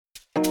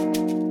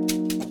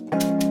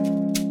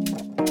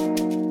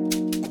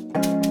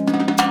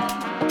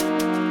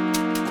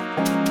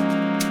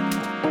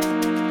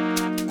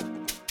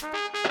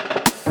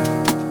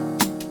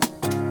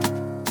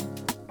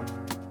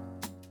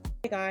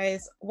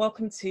guys,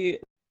 welcome to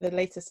the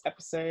latest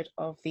episode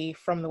of the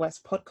From the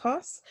West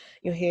podcast.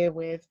 You're here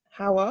with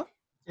Hawa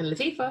and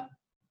Latifa,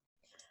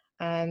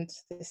 and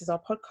this is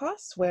our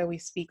podcast where we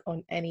speak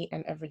on any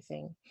and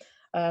everything.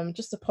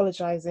 Just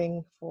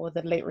apologizing for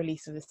the late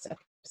release of this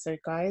episode,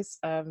 guys.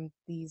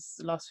 These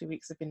last few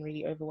weeks have been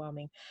really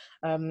overwhelming.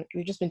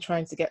 We've just been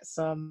trying to get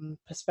some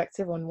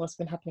perspective on what's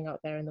been happening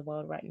out there in the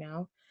world right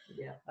now.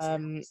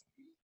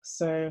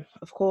 So,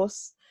 of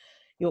course,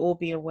 you'll all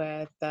be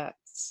aware that,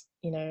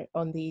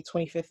 on the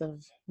 25th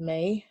of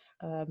May,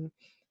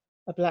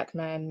 a black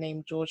man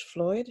named George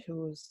Floyd,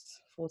 who was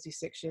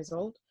 46 years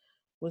old,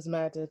 was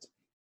murdered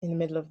in the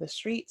middle of the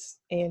streets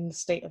in the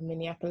state of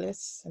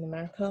Minneapolis in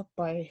America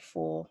by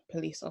 4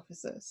 police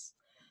officers.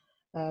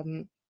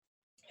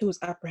 He was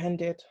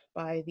apprehended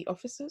by the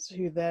officers,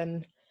 who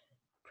then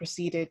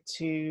proceeded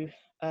to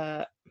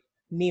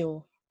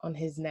kneel on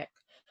his neck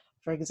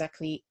for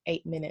exactly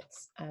 8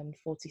 minutes and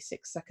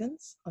 46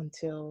 seconds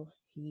until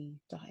he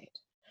died.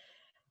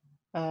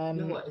 You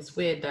know what? It's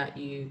weird that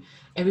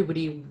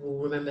everybody will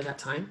remember that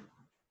time.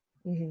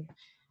 Mm-hmm.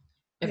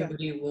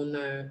 Everybody will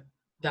know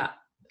that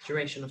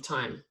duration of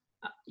time.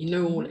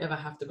 No one will ever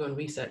have to go and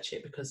research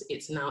it because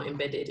it's now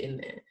embedded in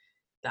there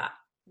that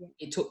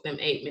it took them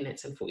 8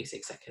 minutes and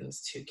 46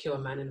 seconds to kill a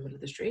man in the middle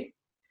of the street.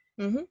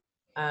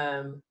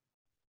 Mm-hmm.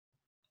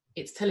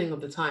 It's telling of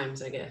the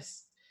times, I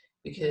guess,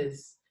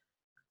 because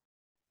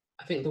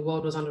I think the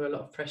world was under a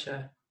lot of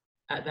pressure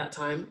at that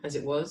time, as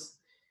it was.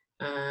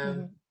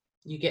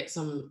 You get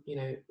some,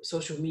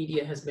 social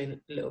media has been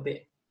a little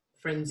bit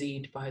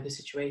frenzied by the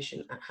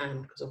situation at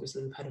hand because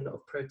obviously we've had a lot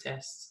of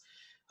protests,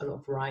 a lot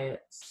of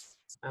riots.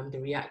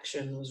 The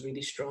reaction was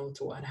really strong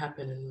to what had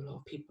happened, and a lot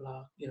of people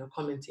are,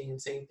 commenting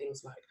and saying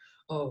things like,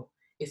 "Oh,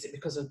 is it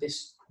because of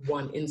this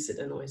one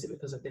incident, or is it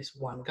because of this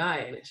one guy?"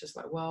 And it's just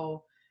like,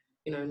 well,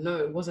 no,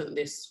 it wasn't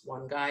this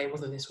one guy, it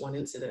wasn't this one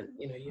incident.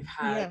 You've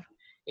had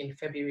in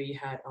February, you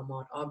had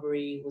Ahmaud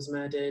Arbery was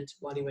murdered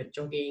while he went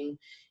jogging.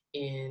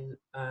 In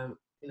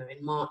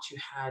March, you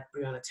had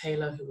Breonna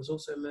Taylor, who was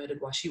also murdered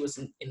while she was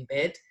in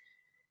bed.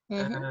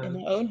 In her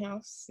own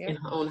house. In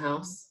her own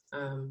house.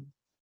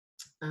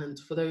 And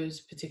for those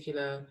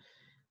particular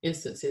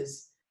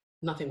instances,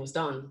 nothing was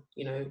done.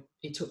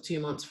 It took 2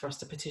 months for us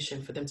to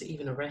petition for them to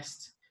even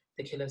arrest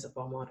the killers of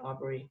Ahmaud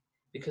Arbery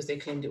because they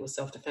claimed it was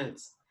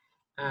self-defense.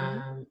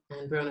 And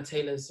Breonna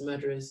Taylor's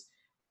murderers,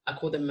 I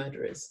call them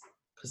murderers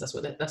because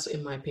that's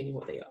in my opinion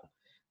what they are,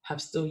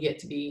 have still yet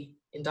to be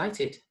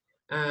indicted.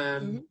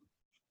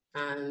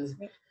 And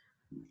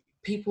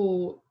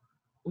people,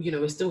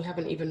 we still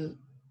haven't even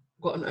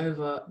gotten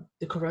over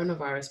the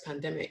coronavirus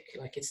pandemic.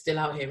 Like, it's still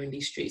out here in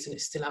these streets and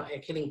it's still out here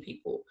killing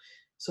people.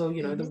 So,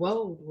 the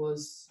world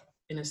was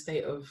in a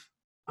state of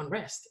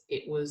unrest.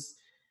 It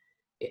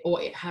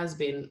has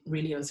been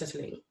really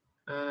unsettling.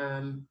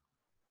 And,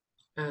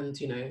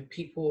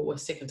 people were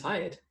sick and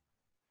tired.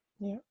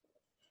 Yeah.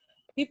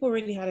 People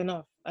really had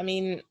enough. I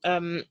mean,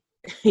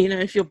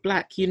 if you're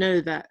Black, you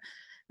know that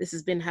this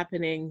has been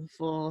happening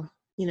for,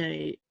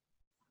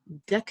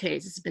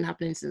 decades. It's been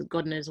happening since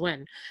God knows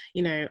when.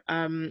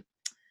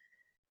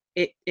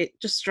 It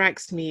just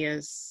strikes me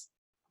as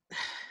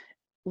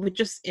we're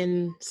just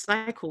in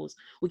cycles.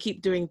 We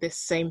keep doing this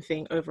same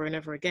thing over and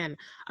over again.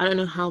 I don't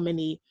know how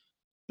many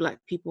Black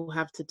people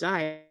have to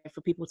die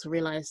for people to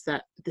realize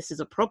that this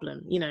is a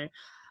problem. Even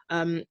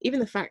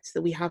the fact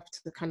that we have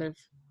to kind of,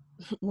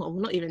 well,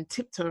 not even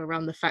tiptoe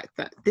around the fact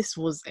that this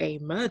was a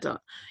murder.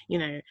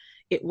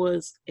 It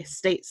was a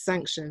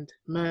state-sanctioned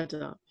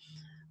murder.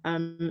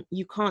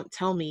 You can't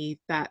tell me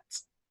that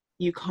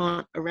you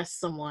can't arrest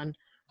someone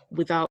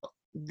without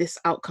this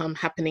outcome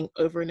happening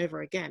over and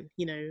over again.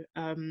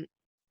 And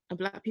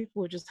Black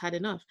people have just had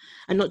enough.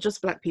 And not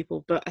just Black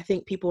people, but I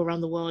think people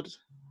around the world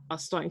are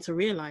starting to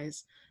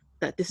realize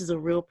that this is a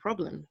real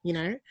problem.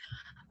 You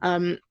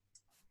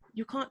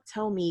can't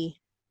tell me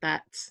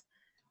that,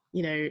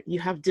 you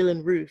have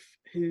Dylan Roof,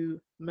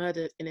 who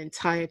murdered an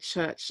entire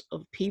church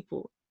of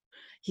people.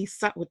 He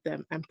sat with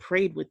them and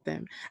prayed with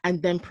them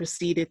and then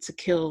proceeded to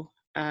kill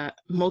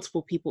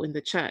multiple people in the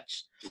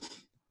church.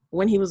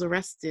 When he was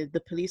arrested,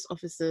 the police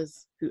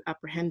officers who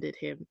apprehended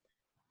him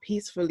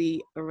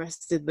peacefully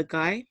arrested the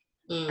guy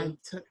and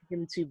took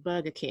him to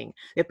Burger King.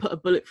 They put a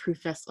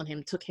bulletproof vest on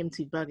him, took him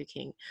to Burger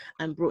King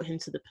and brought him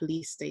to the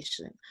police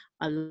station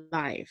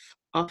alive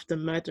after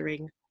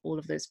murdering all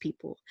of those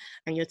people.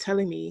 And you're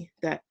telling me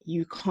that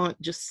you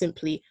can't just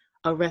simply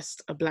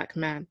arrest a Black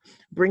man,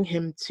 bring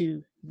him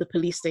to the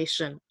police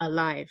station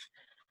alive,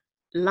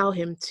 allow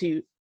him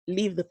to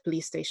leave the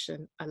police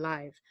station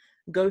alive,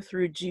 go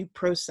through due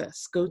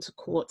process, go to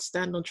court,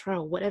 stand on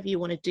trial, whatever you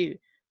want to do,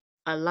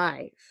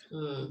 alive.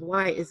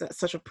 Why is that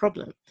such a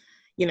problem?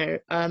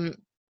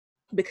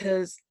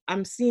 Because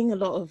I'm seeing a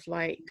lot of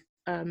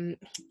don't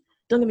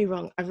get me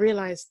wrong, I've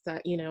realized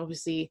that,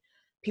 obviously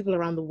people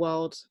around the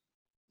world,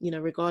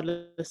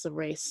 regardless of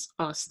race,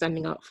 are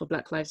standing up for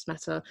Black Lives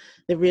Matter.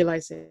 They're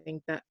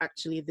realizing that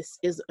actually this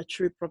is a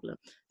true problem.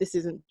 This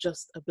isn't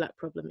just a Black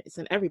problem, it's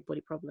an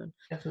everybody problem.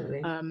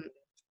 Definitely.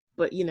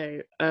 but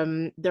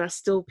there are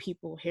still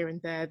people here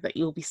and there that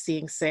you'll be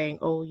seeing saying,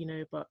 oh,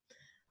 but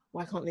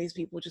why can't these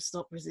people just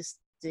stop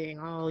resisting?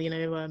 Oh,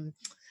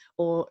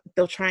 or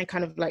they'll try and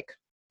kind of like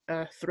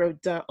throw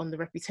dirt on the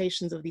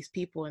reputations of these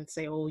people and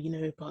say, oh,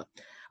 but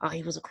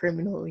he was a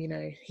criminal,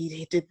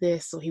 he did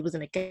this, or he was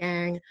in a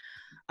gang,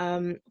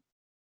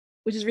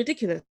 which is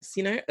ridiculous.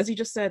 As you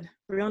just said,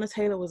 Breonna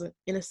Taylor was an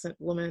innocent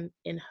woman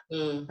in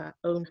her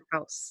own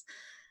house.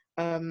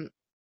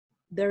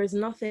 There is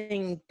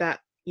nothing that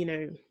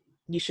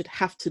you should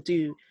have to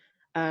do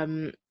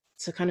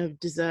to kind of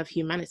deserve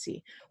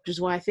humanity, which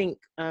is why I think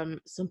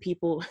some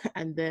people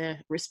and their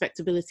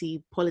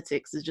respectability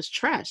politics is just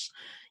trash.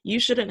 You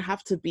shouldn't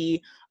have to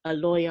be a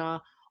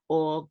lawyer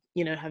or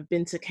have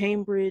been to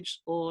Cambridge,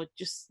 or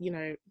just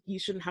you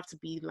shouldn't have to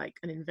be like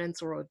an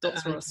inventor or a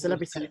doctor or a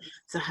celebrity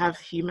to have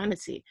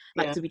humanity,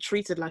 like to be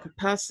treated like a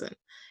person.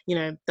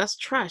 That's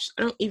trash.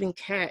 I don't even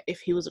care if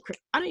he was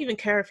I don't even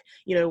care if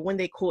when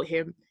they caught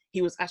him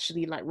he was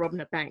actually like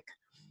robbing a bank.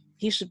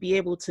 He should be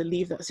able to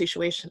leave that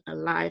situation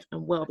alive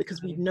and well,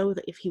 because we know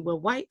that if he were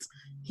white,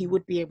 he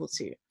would be able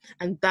to.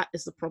 And that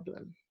is the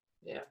problem.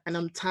 Yeah. And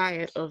I'm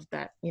tired of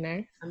that,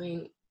 I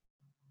mean,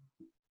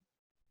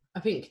 I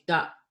think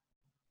that,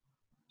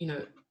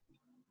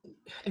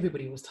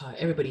 everybody was tired.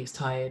 Everybody is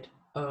tired.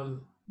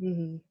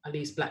 At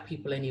least Black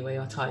people anyway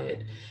are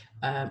tired.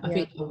 I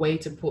think a way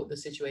to put the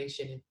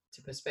situation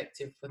into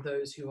perspective for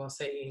those who are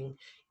saying,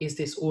 is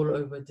this all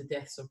over the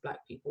deaths of Black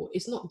people?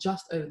 It's not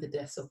just over the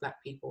deaths of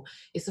Black people.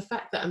 It's the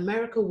fact that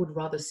America would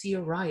rather see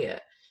a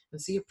riot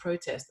and see a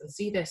protest and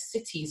see their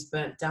cities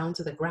burnt down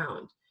to the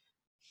ground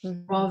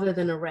rather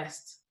than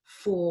arrest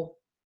 4,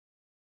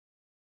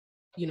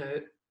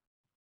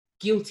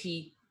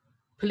 guilty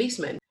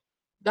policemen.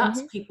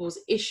 That's people's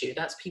issue.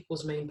 That's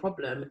people's main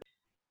problem.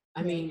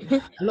 I mean,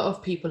 a lot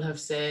of people have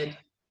said,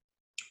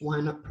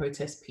 why not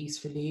protest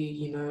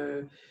peacefully?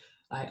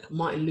 Like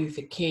Martin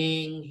Luther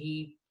King,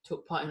 he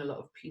took part in a lot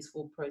of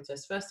peaceful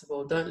protests. First of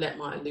all, don't let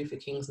Martin Luther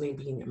King's name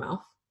be in your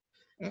mouth.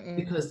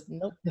 Because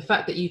the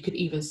fact that you could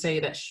even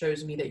say that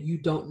shows me that you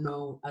don't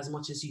know as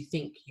much as you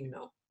think you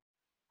know.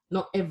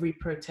 Not every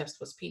protest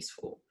was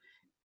peaceful.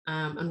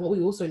 And what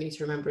we also need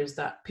to remember is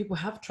that people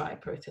have tried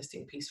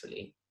protesting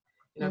peacefully.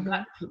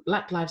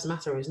 Black Lives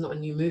Matter is not a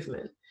new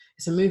movement.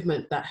 It's a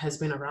movement that has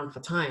been around for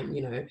time.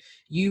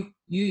 You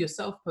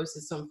yourself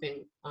posted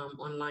something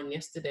online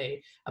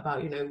yesterday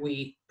about,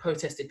 we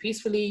protested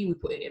peacefully, we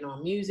put it in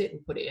our music, we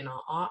put it in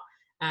our art,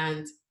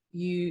 and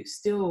you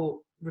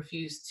still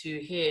refuse to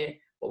hear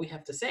what we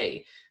have to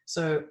say.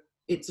 So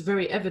it's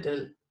very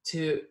evident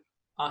to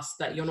us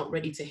that you're not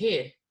ready to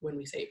hear when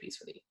we say it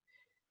peacefully.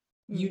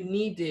 You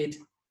needed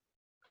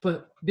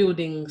for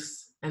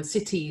buildings and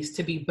cities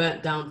to be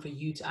burnt down for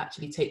you to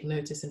actually take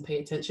notice and pay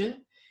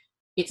attention.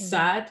 It's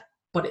sad,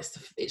 but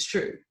it's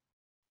true.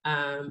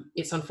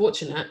 It's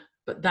unfortunate,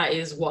 but that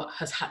is what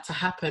has had to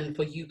happen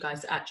for you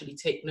guys to actually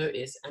take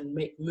notice and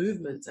make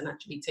movements and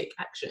actually take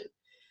action.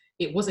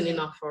 It wasn't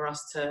enough for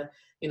us to,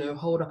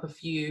 hold up a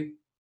few,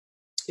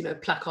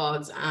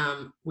 placards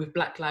with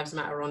Black Lives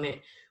Matter on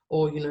it,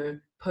 or,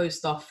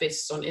 post our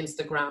fists on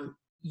Instagram.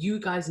 You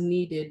guys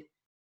needed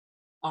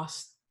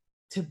us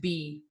to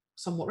be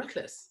somewhat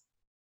reckless.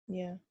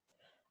 Yeah.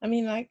 I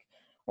mean, like,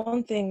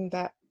 one thing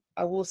that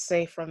I will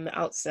say from the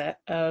outset,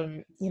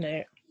 I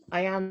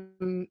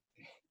am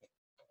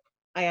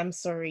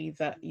sorry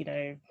that,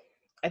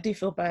 I do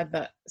feel bad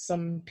that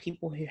some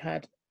people who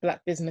had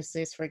Black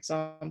businesses, for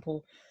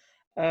example,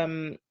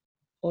 or,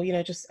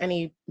 just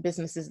any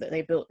businesses that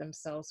they built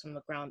themselves from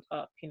the ground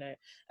up,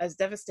 as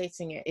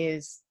devastating it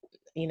is,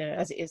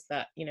 as it is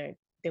that,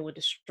 they were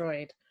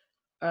destroyed.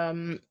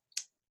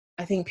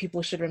 I think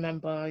people should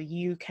remember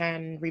you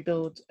can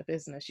rebuild a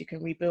business, you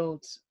can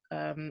rebuild,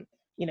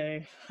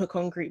 a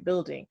concrete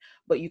building,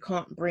 but you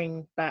can't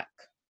bring back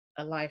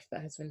a life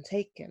that has been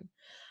taken.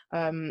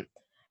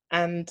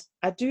 And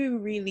I do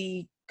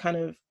really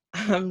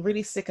I'm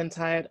really sick and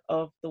tired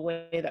of the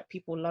way that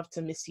people love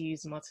to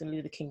misuse Martin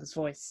Luther King's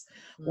voice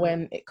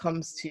when it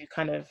comes to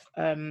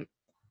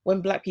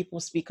when Black people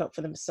speak up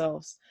for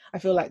themselves. I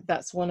feel like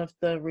that's one of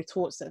the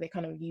retorts that they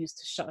kind of use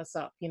to shut us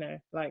up,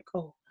 like,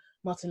 oh,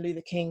 Martin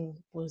Luther King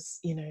was,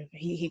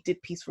 he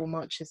did peaceful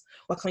marches.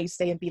 Why can't you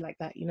stay and be like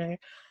that,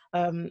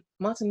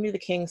 Martin Luther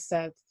King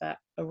said that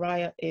a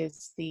riot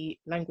is the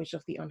language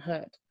of the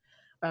unheard.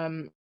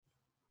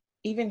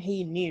 Even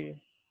he knew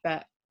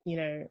that,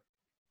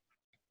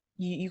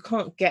 you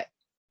can't get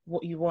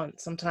what you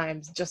want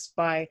sometimes just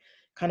by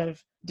kind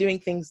of doing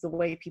things the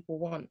way people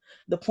want.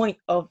 The point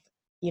of,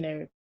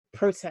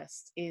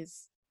 protest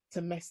is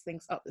to mess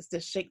things up, is to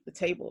shake the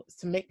table, is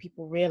to make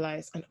people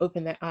realize and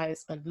open their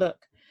eyes and look.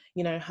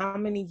 How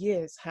many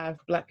years have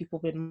Black people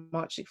been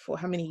marching for?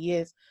 How many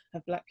years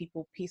have Black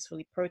people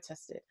peacefully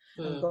protested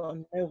and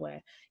gotten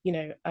nowhere?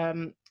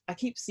 I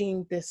keep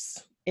seeing this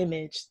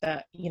image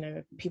that,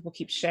 people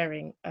keep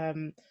sharing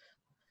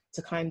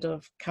to kind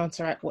of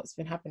counteract what's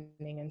been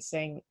happening, and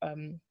saying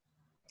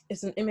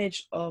it's an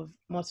image of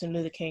Martin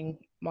Luther King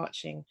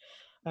marching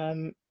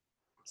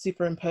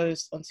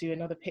superimposed onto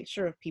another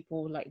picture of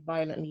people like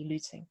violently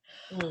looting.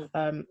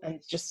 Mm. And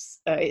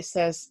just it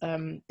says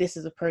this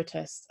is a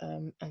protest,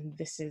 and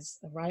this is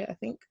a riot, I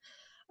think,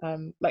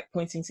 like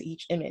pointing to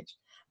each image.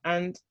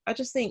 And I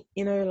just think,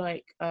 you know,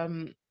 like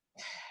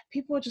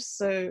people are just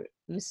so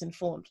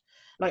misinformed.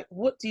 Like,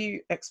 what do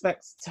you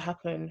expect to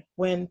happen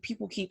when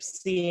people keep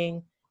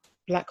seeing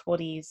Black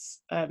bodies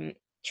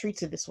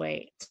treated this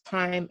way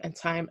time and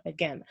time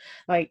again?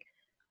 Like,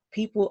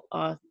 people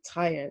are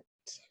tired.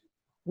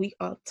 We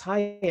are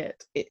tired.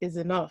 It is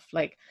enough.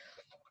 Like,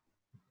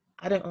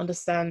 I don't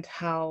understand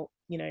how,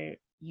 you know,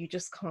 you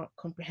just can't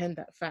comprehend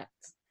that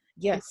fact.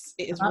 Yes,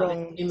 it is About this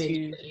wrong to,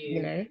 image that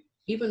you know,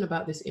 even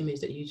about this image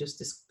that you just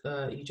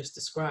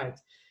described,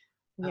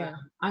 yeah.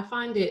 I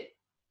find it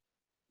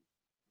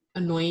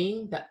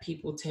annoying that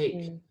people take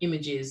Mm,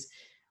 images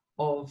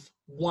of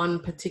one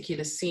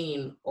particular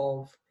scene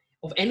of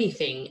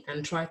anything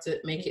and try to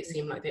make it mm,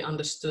 seem like they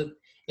understood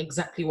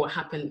exactly what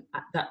happened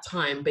at that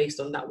time based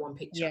on that one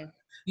picture. yeah.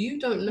 You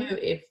don't know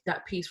Yeah. if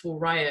that peaceful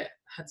riot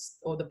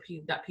or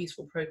that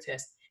peaceful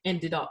protest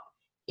ended up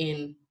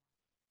in,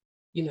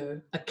 you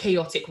know, a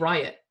chaotic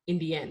riot in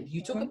the end.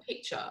 You took a Mhm.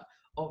 picture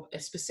of a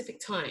specific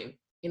time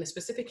in a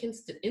specific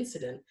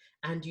incident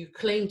and you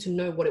claim to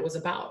know what it was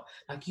about.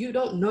 Like, you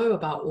don't know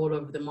about all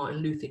of the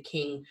Martin Luther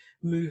King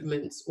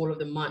movements, all of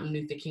the Martin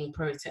Luther King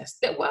protests.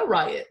 There were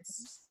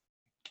riots.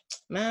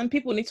 Man,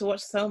 people need to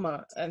watch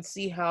Selma and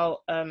see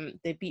how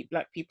they beat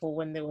Black people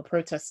when they were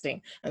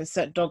protesting and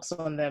set dogs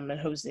on them and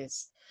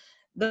hoses.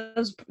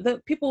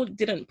 The people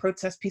didn't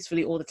protest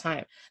peacefully all the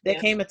time. There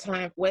Yeah. came a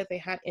time where they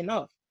had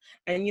enough,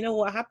 and you know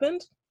what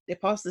happened? They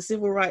passed the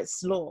civil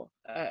rights law.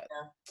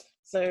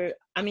 So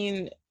I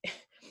mean,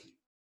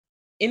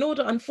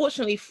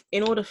 unfortunately,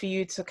 in order for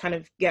you to kind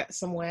of get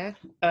somewhere,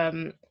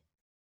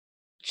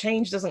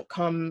 change doesn't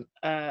come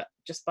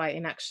just by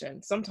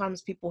inaction.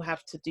 Sometimes people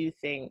have to do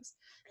things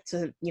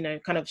to, you know,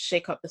 kind of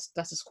shake up the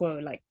status quo.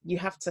 Like, you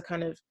have to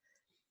kind of,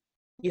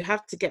 you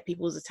have to get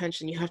people's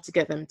attention. You have to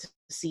get them to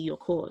see your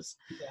cause.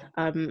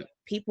 Yeah.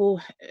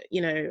 People,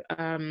 you know,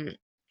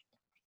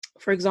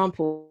 for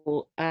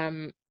example,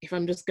 if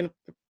I'm just going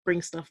to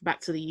bring stuff back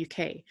to the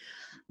UK,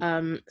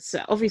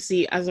 so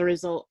obviously as a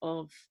result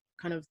of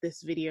kind of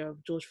this video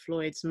of George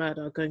Floyd's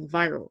murder going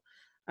viral,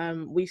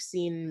 we've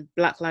seen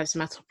Black Lives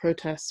Matter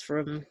protests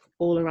from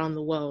all around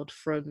the world,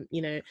 from,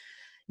 you know,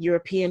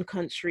 European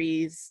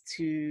countries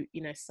to,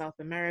 you know, South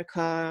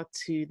America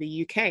to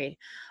the UK.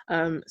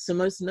 So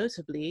most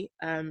notably,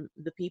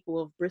 the people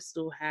of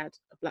Bristol had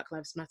a Black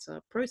Lives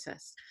Matter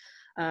protest,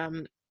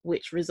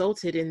 which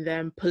resulted in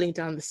them pulling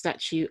down the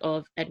statue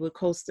of Edward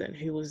Colston,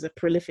 who was a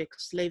prolific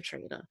slave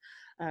trader,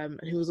 and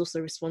who was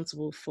also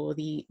responsible for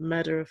the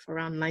murder of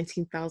around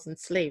 19,000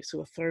 slaves who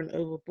were thrown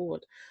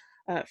overboard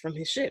from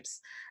his ships.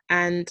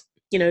 And,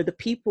 you know, the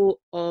people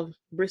of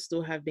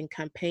Bristol have been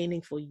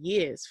campaigning for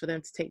years for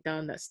them to take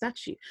down that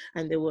statue,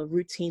 and they were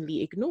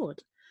routinely ignored.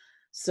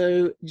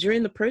 So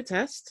during the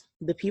protest,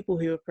 the people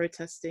who were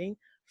protesting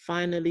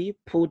finally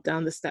pulled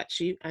down the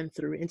statue and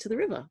threw it into the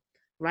river,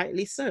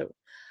 rightly so.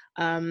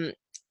 Um,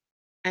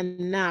 and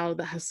now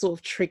that has sort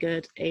of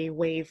triggered a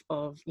wave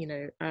of, you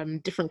know,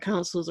 different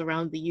councils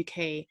around the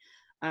UK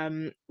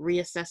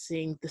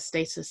reassessing the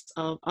status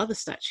of other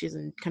statues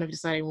and kind of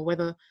deciding, well,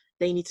 whether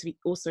they need to be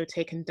also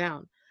taken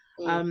down.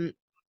 Mm. Um,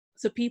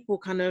 so people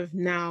kind of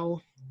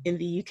now in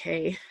the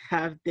UK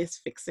have this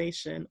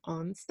fixation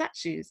on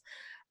statues.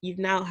 You've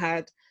now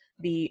had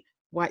the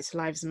White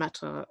Lives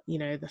Matter, you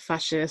know, the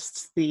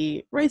fascists,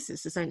 the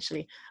racists,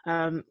 essentially,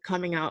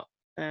 coming out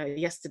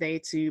yesterday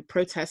to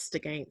protest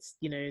against,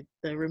 you know,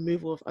 the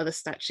removal of other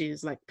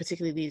statues, like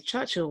particularly the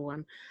Churchill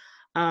one,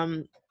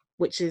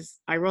 which is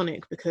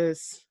ironic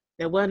because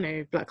there were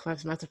no Black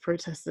Lives Matter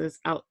protesters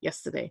out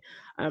yesterday.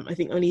 I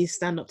think only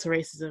Stand Up to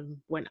Racism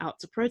went out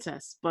to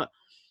protest, but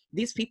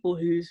these people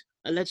who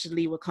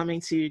allegedly were coming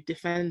to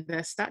defend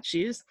their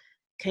statues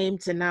came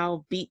to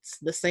now beat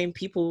the same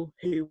people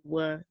who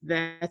were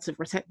there to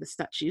protect the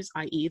statues,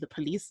 i.e. the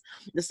police,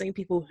 the same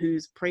people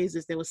whose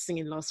praises they were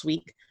singing last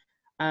week,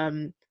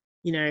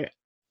 you know,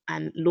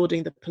 and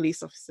lauding the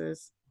police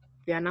officers.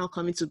 They are now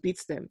coming to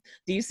beat them.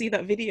 Do you see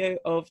that video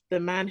of the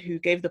man who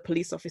gave the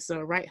police officer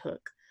a right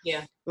hook?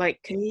 Yeah.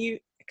 Like, can you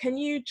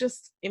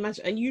just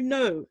imagine? And you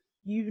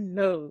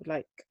know,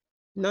 like,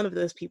 none of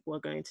those people are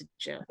going to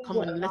jail. Come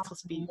on, let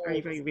us be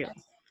very, very real.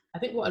 I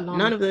think what None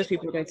alarmed of those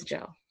people are going to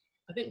jail.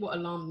 I think what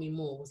alarmed me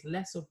more was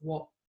less of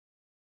what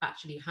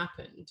actually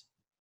happened,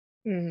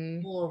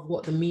 Mm-hmm. more of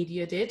what the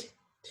media did.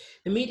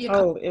 The media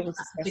Oh, coverage it of was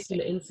that disgusting.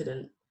 particular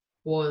incident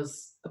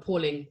was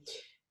appalling.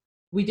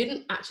 We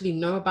didn't actually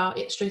know about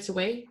it straight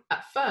away.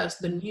 At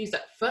first, the news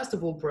that first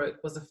of all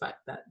broke was the fact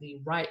that the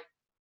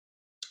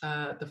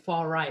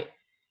far right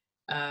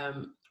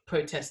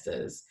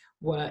protesters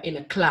were in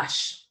a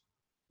clash.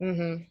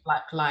 Mm-hmm.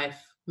 Black Lives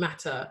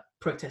Matter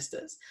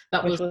protesters.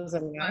 That Which was was a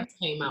lie. first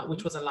came out,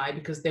 which was a lie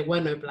because there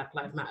were no Black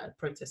Lives Matter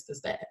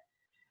protesters there.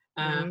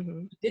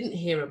 Mm-hmm. We didn't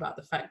hear about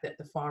the fact that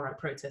the far right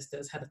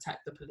protesters had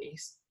attacked the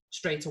police.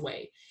 straight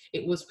away.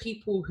 It was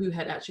people who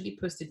had actually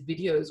posted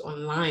videos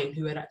online,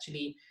 who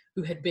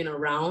had been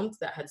around,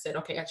 that had said,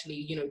 okay, actually,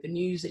 you know, the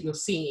news that you're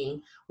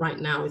seeing right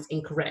now is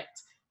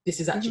incorrect. This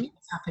is actually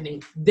what's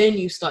happening. Then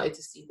you started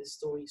to see the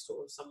story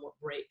sort of somewhat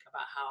break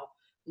about how,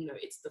 you know,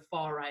 it's the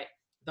far right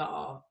that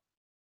are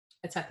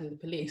attacking the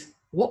police.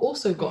 What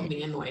also got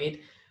me annoyed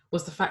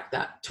was the fact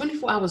that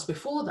 24 hours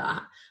before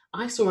that,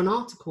 I saw an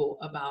article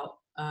about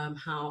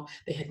how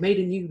they had made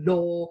a new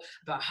law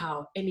about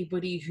how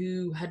anybody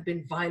who had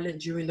been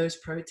violent during those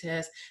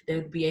protests, they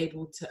would be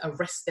able to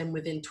arrest them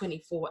within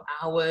 24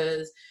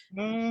 hours.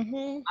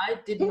 I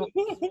did not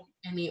see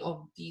any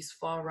of these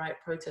far right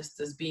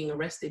protesters being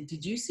arrested.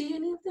 Did you see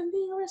any of them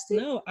being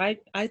arrested? No,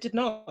 I did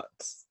not.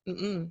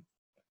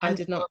 I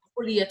did not.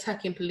 Fully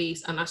attacking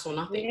police, and I saw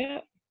nothing.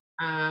 Yeah,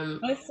 Um,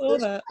 I saw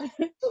that.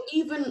 so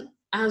even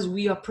as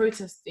we are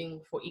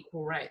protesting for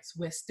equal rights,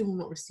 we're still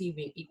not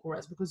receiving equal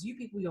rights, because you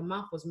people, your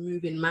mouth was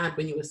moving mad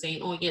when you were saying,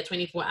 oh yeah,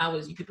 24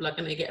 hours, you people are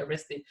going to get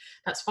arrested.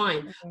 That's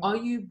fine. Are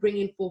you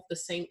bringing forth the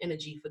same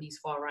energy for these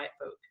far right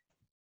folk?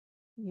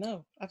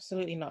 No,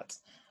 absolutely not.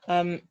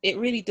 It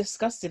really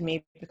disgusted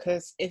me,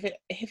 because if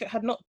it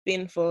had not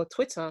been for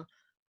Twitter,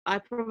 I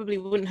probably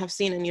wouldn't have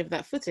seen any of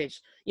that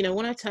footage. You know,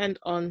 when I turned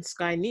on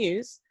Sky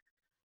News,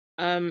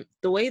 the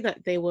way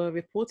that they were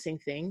reporting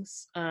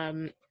things,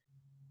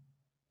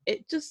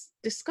 it just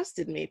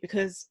disgusted me,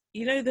 because,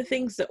 you know, the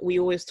things that we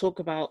always talk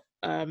about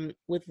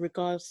with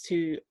regards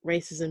to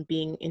racism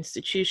being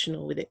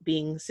institutional, with it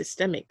being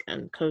systemic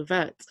and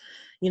covert,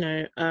 you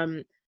know,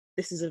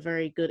 this is a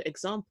very good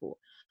example.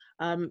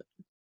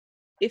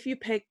 If you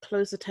pay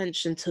close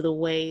attention to the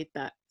way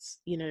that,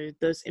 you know,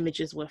 those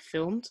images were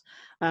filmed,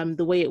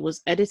 the way it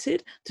was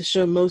edited to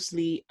show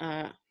mostly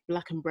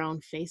Black and brown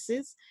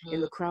faces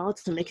in the crowd,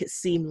 to make it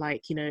seem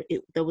like, you know,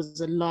 there was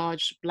a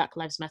large Black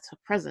Lives Matter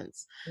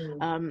presence.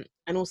 And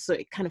also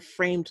it kind of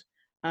framed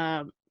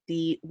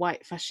the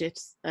white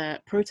fascist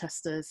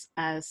protesters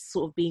as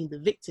sort of being the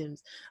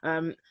victims.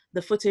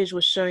 The footage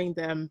was showing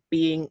them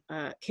being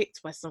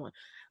kicked by someone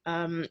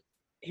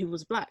who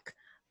was Black.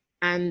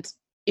 And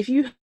if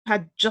you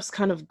had just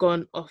kind of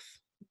gone off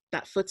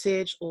that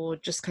footage, or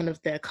just kind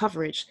of their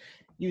coverage,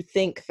 you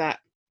think that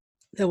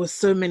there were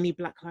so many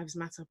Black Lives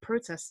Matter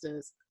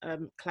protesters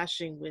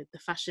clashing with the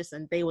fascists,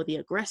 and they were the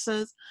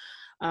aggressors.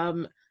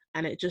 And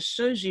it just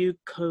shows you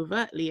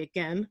covertly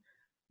again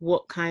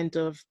what kind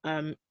of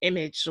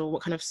image or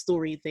what kind of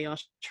story they are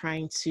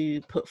trying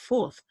to put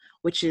forth,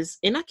 which is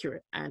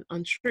inaccurate and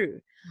untrue.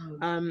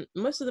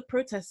 Most of the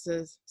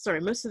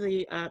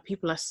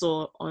people I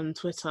saw on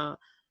Twitter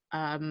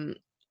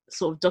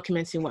sort of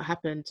documenting what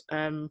happened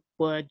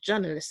were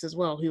journalists as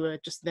well, who were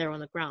just there on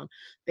the ground.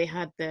 They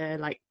had their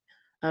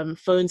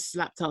phones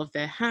slapped out of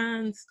their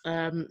hands.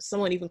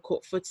 Someone even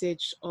caught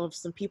footage of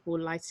some people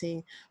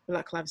lighting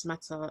Black Lives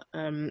Matter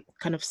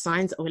kind of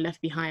signs that were left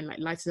behind, like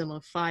lighting them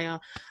on fire,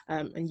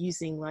 and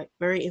using like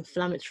very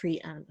inflammatory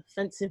and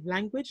offensive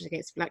language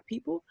against Black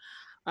people.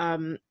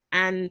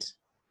 And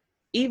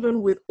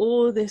even with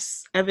all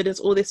this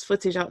evidence, all this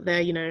footage out there,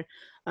 you know,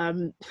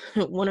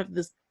 one of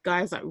the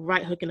guys like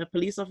right hooking a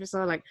police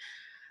officer, like,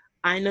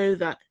 I know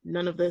that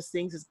none of those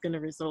things is going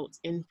to result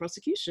in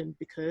prosecution,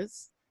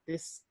 because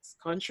this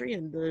country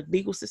and the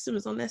legal system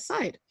is on their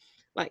side.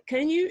 Like,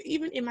 can you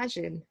even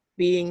imagine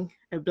being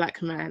a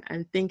Black man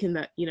and thinking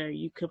that, you know,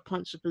 you could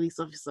punch a police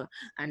officer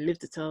and live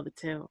to tell the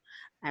tale,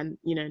 and,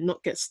 you know,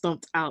 not get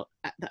stomped out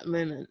at that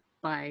moment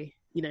by,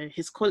 you know,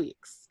 his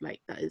colleagues?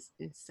 Like, that is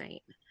insane.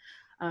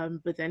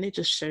 But then it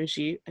just shows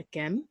you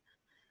again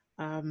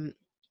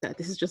that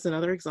this is just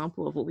another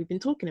example of what we've been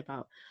talking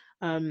about.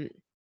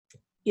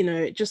 You know,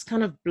 it just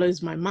kind of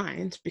blows my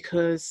mind,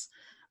 because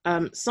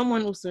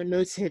someone also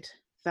noted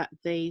that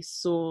they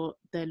saw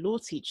their law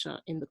teacher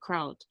in the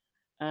crowd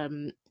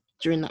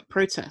during that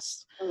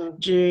protest.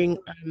 During,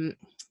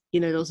 you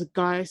know, there was a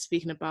guy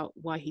speaking about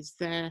why he's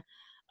there.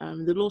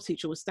 The law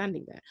teacher was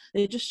standing there.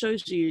 And it just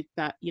shows you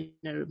that, you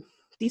know,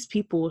 these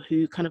people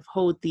who kind of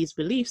hold these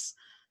beliefs,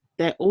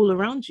 they're all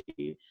around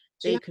you.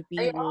 They could be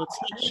your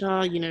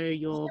teacher, you know,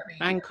 your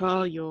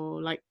banker,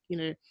 your, like, you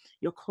know,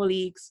 your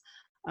colleagues,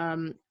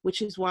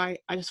 which is why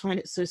I just find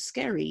it so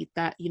scary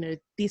that, you know,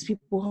 these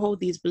people hold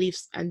these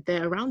beliefs and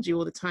they're around you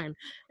all the time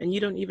and you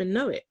don't even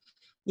know it.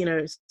 You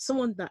know,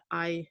 someone that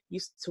I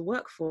used to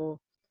work for,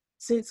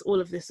 since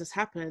all of this has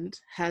happened,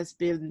 has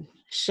been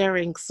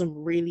sharing some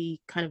really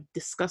kind of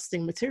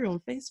disgusting material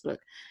on Facebook.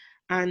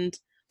 And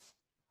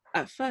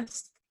at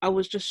first I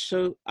was just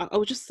so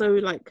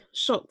like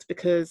shocked,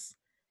 because,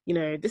 you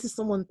know, this is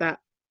someone that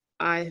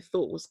I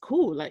thought was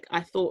cool, like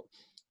I thought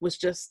was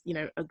just, you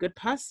know, a good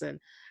person.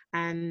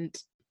 And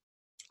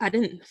I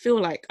didn't,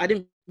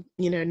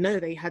 you know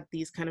they had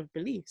these kind of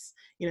beliefs.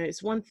 You know,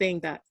 it's one thing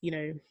that, you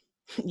know,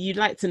 you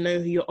like to know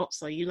who your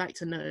ops are, you like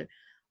to know,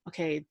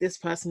 okay, this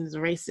person is a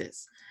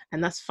racist,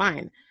 and that's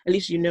fine, at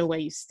least you know where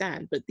you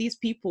stand. But these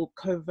people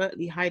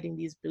covertly hiding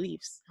these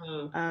beliefs,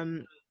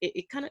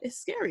 it kind of is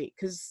scary,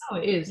 because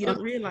it is. you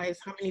don't realize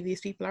how many of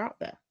these people are out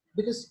there.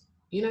 Because,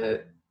 you know,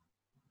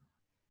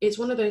 it's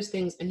one of those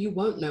things, and you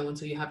won't know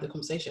until you have the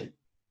conversation.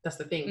 That's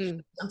the thing.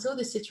 Mm. Until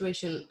this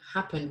situation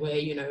happened where,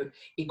 you know,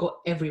 it got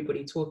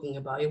everybody talking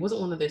about it. It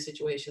wasn't one of those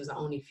situations that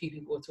only a few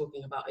people were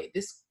talking about it.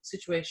 This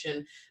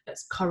situation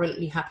that's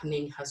currently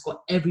happening has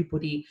got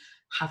everybody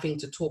having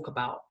to talk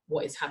about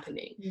what is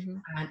happening. Mm-hmm.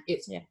 And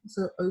it's Yeah.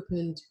 also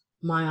opened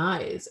my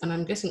eyes, and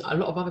I'm guessing a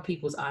lot of other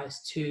people's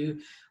eyes, to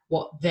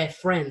what their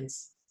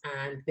friends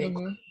and their Mm-hmm.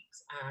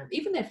 colleagues and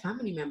even their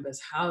family members,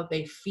 how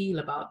they feel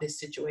about this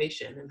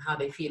situation and how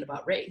they feel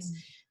about race.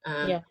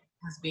 Yeah.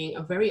 Has been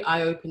a very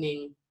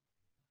eye-opening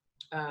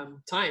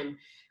time.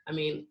 I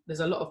mean,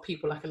 there's a lot of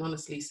people, I can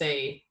honestly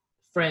say,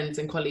 friends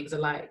and colleagues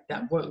alike,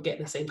 that won't get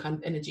the same kind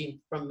of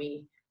energy from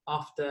me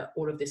after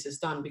all of this is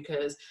done,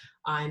 because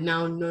I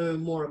now know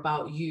more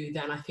about you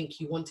than I think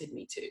you wanted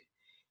me to.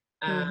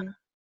 Mm-hmm.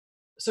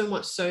 So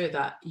much so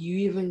that you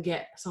even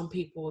get some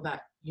people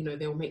that, you know,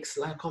 they'll make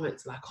sly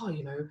comments like, oh,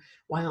 you know,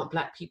 why aren't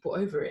Black people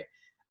over it?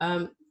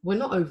 We're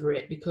not over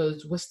it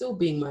because we're still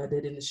being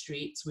murdered in the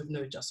streets with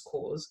no just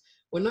cause.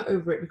 We're not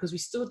over it because we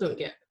still don't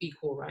get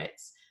equal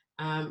rights.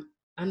 And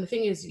the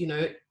thing is, you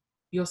know,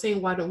 you're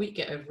saying, why don't we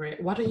get over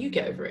it? Why don't you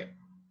get over it?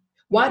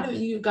 Why don't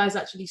you guys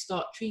actually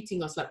start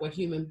treating us like we're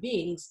human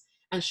beings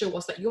and show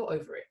us that you're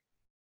over it?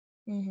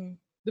 Mm-hmm.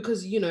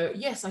 Because, you know,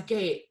 yes, I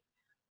get it.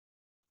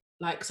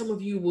 Like, some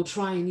of you will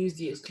try and use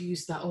the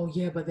excuse that, oh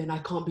yeah, but then I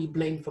can't be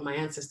blamed for my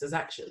ancestors'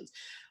 actions.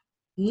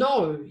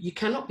 No, you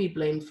cannot be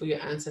blamed for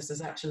your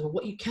ancestors' actions.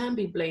 What you can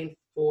be blamed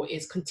for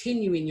is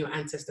continuing your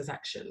ancestors'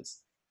 actions.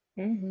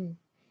 Mm-hmm.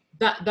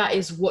 That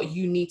is what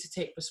you need to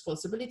take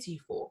responsibility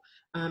for.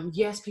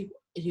 Yes, people,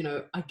 you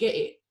know, I get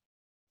it.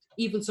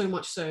 Even so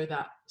much so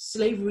that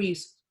slavery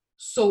is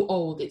so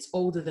old, it's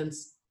older than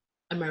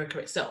America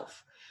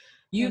itself.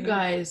 You Mm-hmm.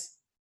 guys,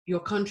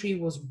 your country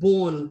was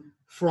born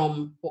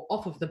from or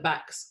off of the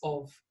backs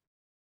of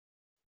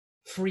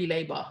free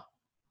labor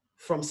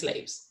from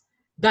slaves.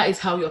 That is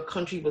how your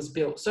country was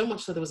built. So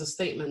much so there was a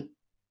statement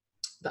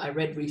that I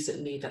read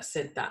recently that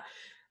said that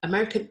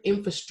American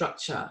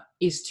infrastructure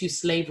is to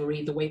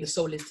slavery the way the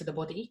soul is to the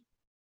body.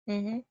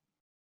 Mm-hmm.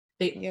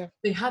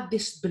 They had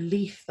this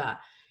belief that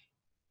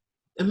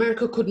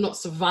America could not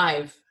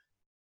survive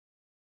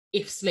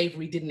if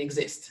slavery didn't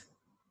exist.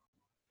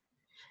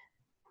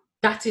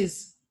 That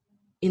is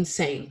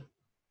insane.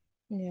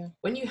 Yeah.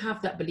 When you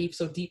have that belief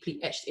so deeply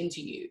etched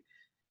into you,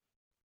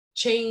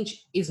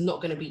 change is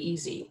not going to be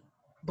easy,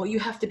 but you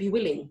have to be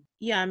willing.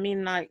 Yeah, I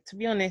mean, like, to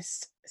be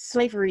honest,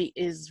 slavery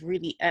is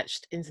really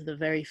etched into the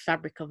very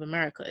fabric of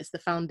America. It's the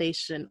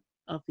foundation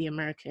of the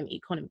American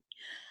economy.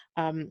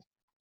 Um,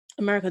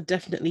 America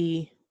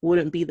definitely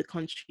wouldn't be the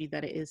country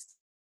that it is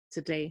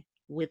today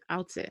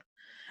without it.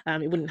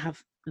 It wouldn't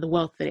have the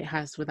wealth that it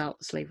has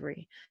without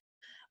slavery.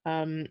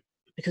 Um,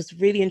 because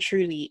really and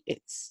truly,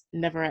 it's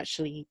never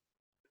actually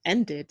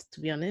ended,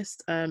 to be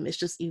honest. It's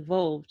just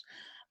evolved.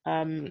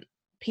 Um,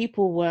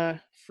 People were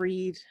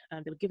freed,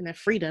 they were given their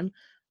freedom,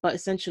 but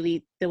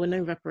essentially there were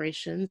no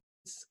reparations.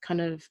 Kind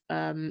of,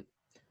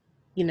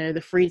 you know,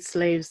 the freed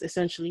slaves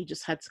essentially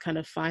just had to kind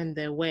of find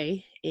their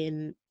way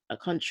in a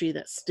country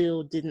that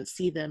still didn't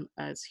see them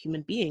as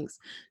human beings.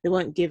 They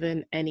weren't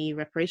given any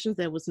reparations.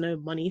 There was no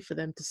money for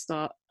them to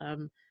start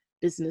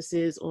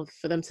businesses or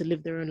for them to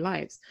live their own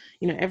lives.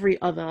 You know, every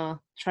other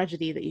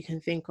tragedy that you can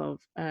think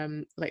of,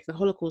 like the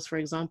Holocaust, for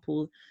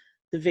example,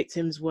 the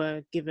victims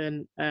were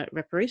given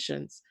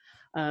reparations,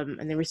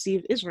 and they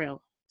received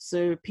Israel.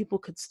 So people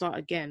could start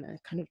again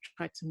and kind of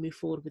try to move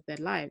forward with their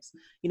lives.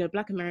 You know,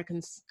 Black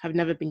Americans have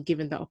never been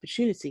given that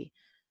opportunity.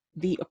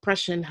 The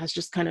oppression has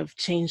just kind of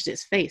changed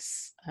its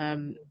face,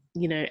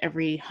 you know,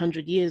 every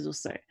 100 years or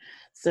so.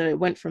 So it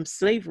went from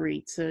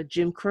slavery to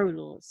Jim Crow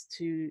laws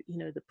to, you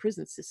know, the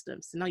prison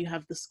system. So now you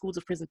have the schools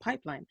of prison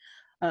pipeline,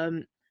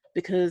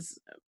 because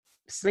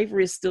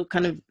slavery is still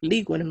kind of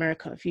legal in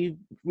America. If you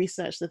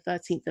research the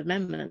 13th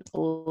Amendment,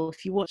 or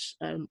if you watch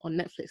on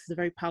Netflix, there's a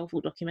very powerful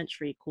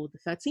documentary called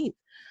The 13th,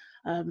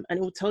 and it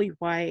will tell you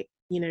why,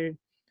 you know,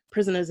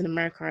 prisoners in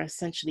America are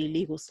essentially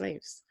legal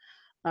slaves.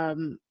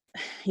 Um,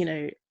 you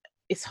know,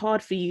 it's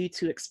hard for you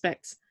to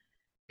expect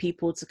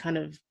people to kind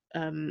of,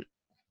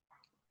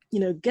 you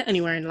know, get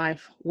anywhere in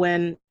life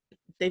when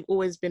they've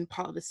always been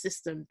part of a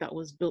system that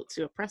was built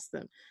to oppress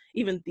them.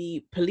 Even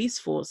the police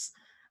force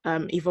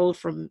evolved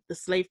from the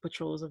slave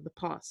patrols of the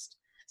past.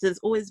 So there's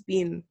always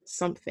been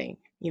something,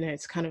 you know,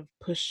 to kind of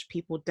push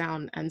people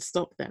down and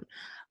stop them.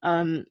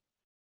 Um,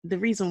 the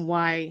reason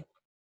why,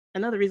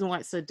 another reason why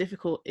it's so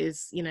difficult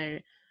is, you know,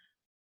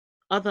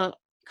 other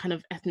kind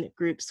of ethnic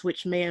groups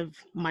which may have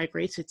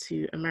migrated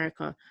to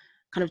America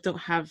kind of don't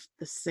have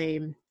the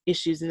same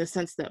issues, in the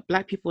sense that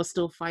Black people are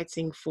still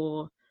fighting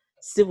for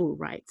civil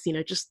rights, you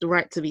know, just the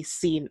right to be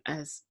seen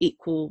as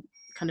equal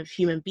kind of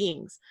human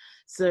beings.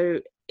 So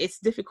it's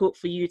difficult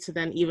for you to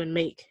then even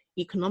make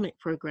economic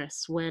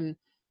progress when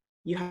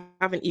you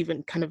haven't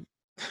even kind of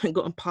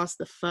gotten past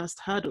the first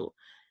hurdle.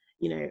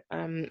 You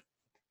know,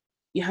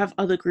 you have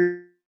other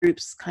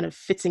groups kind of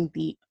fitting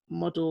the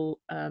model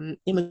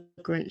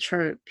immigrant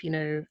trope, you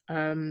know,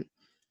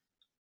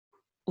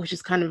 which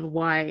is kind of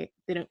why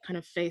they don't kind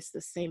of face the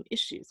same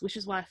issues, which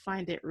is why I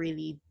find it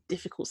really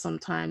difficult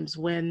sometimes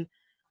when,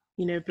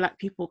 you know, Black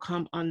people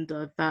come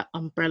under that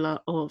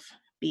umbrella of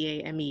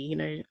BAME, you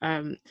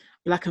know,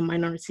 Black and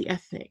minority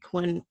ethnic,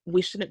 when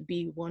we shouldn't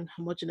be one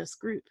homogenous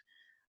group,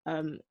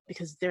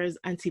 because there is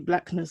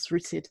anti-Blackness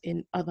rooted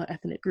in other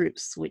ethnic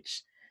groups,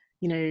 which,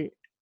 you know,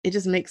 it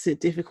just makes it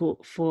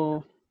difficult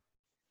for,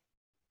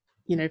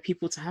 you know,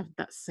 people to have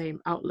that same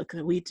outlook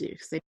that we do,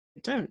 because they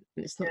don't,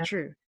 and it's not Yeah.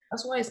 true.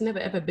 That's why it's never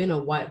ever been a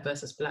white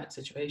versus black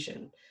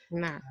situation.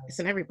 Nah, it's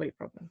an everybody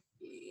problem.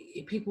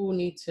 People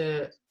need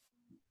to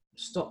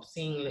stop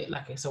seeing it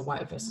like it's a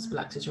white versus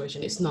black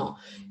situation. It's not.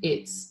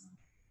 It's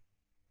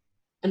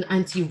an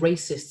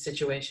anti-racist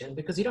situation,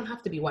 because you don't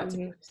have to be white to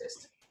be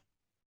racist.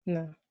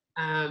 No.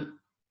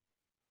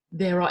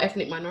 There are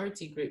ethnic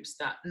minority groups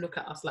that look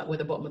at us like we're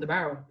the bottom of the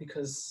barrel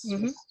because.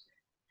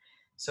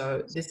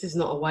 So this is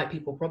not a white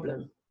people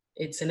problem.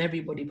 It's an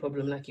everybody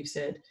problem, like you've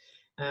said.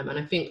 And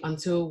I think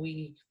until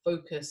we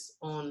focus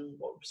on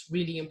what's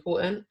really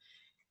important,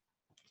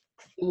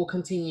 it will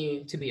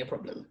continue to be a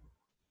problem.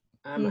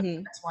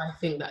 That's why I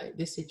think that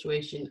this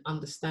situation,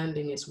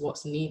 understanding is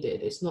what's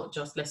needed. It's not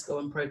just let's go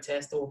and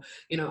protest, or,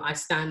 you know, I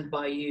stand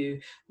by you,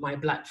 my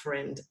Black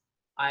friend.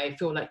 I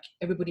feel like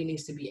everybody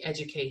needs to be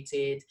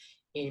educated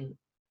in,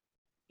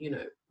 you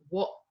know,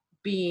 what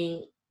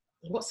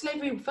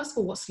slavery, first of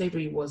all, what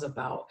slavery was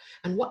about,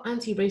 and what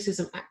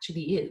anti-racism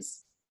actually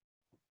is.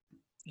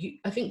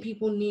 I think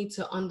people need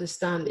to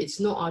understand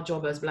it's not our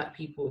job as Black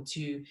people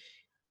to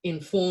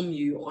inform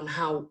you on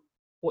how,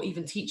 or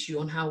even teach you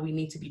on how we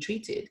need to be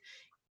treated.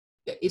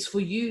 It's for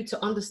you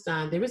to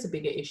understand there is a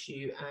bigger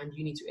issue, and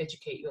you need to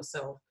educate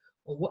yourself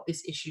on what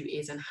this issue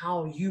is and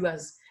how you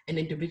as an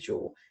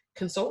individual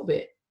can solve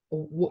it,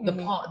 or what the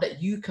part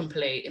that you can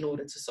play in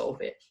order to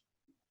solve it.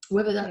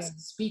 Whether that's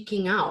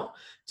speaking out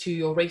to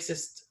your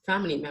racist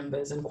family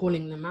members and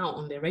calling them out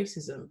on their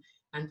racism,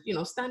 and, you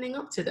know, standing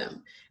up to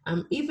them.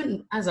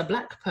 Even as a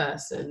Black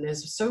person,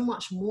 there's so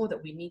much more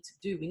that we need to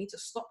do. We need to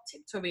stop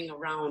tiptoeing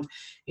around,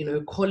 you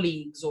know,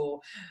 colleagues or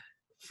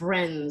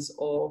friends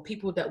or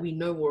people that we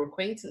know or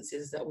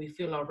acquaintances that we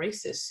feel are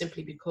racist,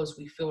 simply because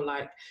we feel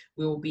like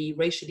we'll be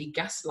racially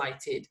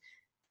gaslighted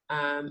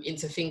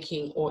into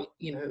thinking, or,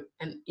 you know,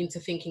 and into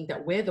thinking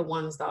that we're the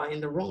ones that are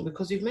in the wrong.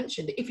 Because you've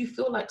mentioned, if you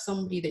feel like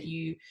somebody that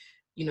you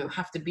know,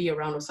 have to be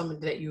around, or somebody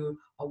that you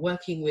are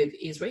working with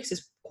is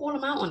racist, call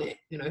them out on it.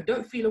 You know,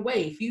 don't feel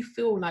away. If you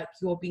feel like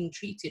you're being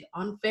treated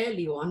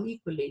unfairly or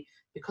unequally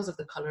because of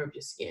the color of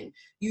your skin,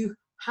 you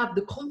have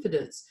the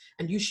confidence,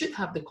 and you should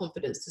have the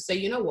confidence to say,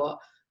 you know what,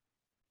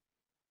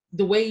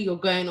 the way you're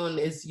going on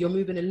is you're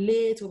moving a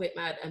little bit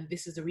mad, and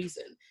this is the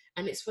reason.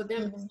 And it's for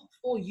them, it's not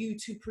for you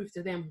to prove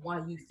to them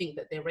why you think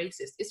that they're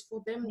racist. It's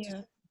for them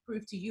to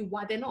prove to you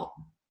why they're not.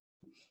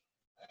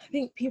 I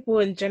think people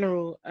in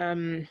general,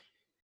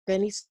 there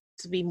needs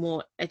to be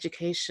more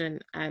education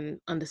and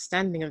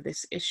understanding of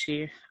this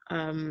issue.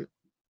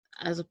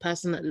 As a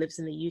person that lives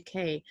in the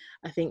UK,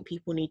 I think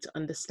people need to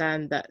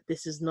understand that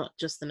this is not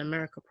just an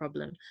America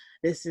problem.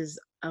 This is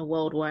a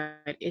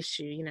worldwide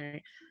issue. You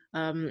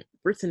know,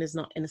 Britain is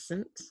not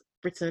innocent.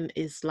 Britain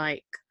is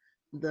like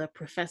the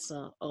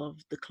professor of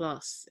the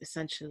class,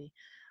 essentially.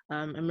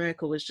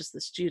 America was just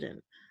the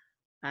student.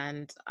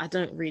 And I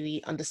don't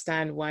really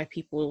understand why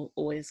people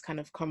always kind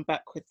of come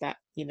back with that,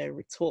 you know,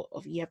 retort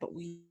of, yeah, but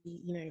we,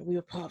 you know, we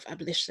were part of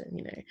abolition,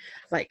 you know.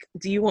 Like,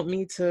 do you want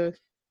me to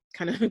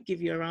kind of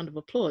give you a round of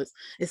applause?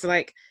 It's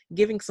like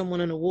giving someone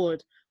an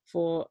award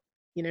for,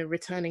 you know,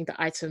 returning the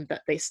item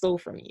that they stole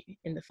from you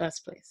in the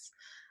first place.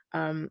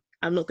 I'm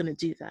not going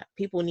to do that.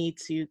 People need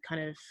to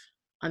kind of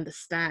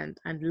understand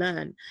and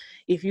learn.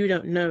 If you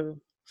don't know,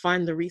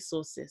 find the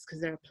resources,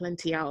 because there are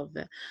plenty out of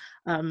there.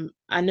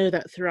 I know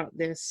that throughout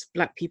this,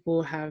 Black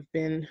people have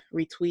been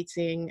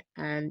retweeting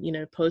and, you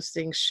know,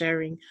 posting,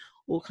 sharing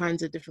all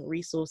kinds of different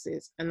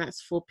resources, and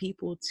that's for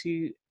people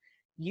to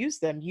use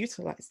them,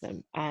 utilize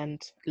them,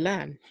 and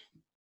learn.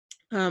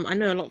 I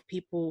know a lot of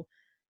people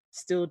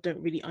still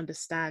don't really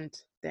understand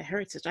their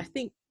heritage. I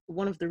think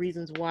one of the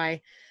reasons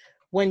why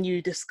when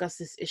you discuss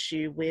this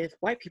issue with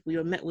white people,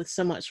 you're met with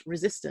so much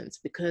resistance,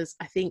 because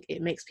I think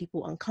it makes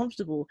people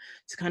uncomfortable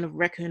to kind of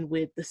reckon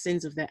with the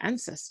sins of their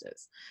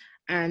ancestors.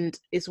 And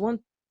it's one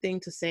thing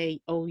to say,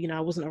 oh, you know,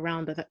 I wasn't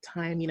around at that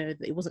time, you know,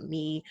 it wasn't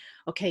me.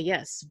 Okay,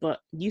 yes,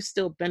 but you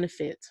still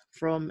benefit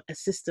from a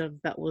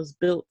system that was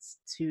built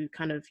to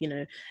kind of, you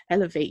know,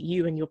 elevate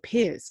you and your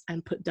peers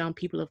and put down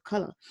people of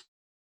color.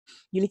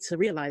 You need to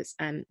realize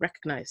and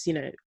recognize, you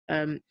know,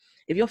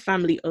 if your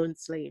family owned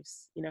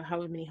slaves, you know,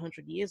 however many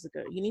 100 years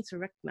ago, you need to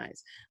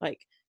recognize, like,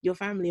 your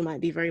family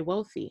might be very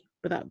wealthy,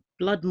 but that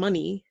blood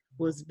money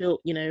was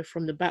built, you know,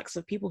 from the backs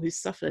of people who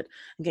suffered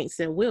against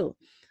their will.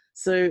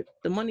 So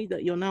the money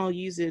that you're now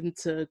using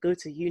to go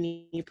to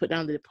uni, you put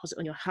down the deposit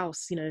on your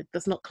house, you know,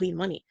 that's not clean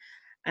money.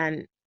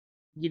 And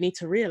you need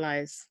to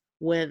realize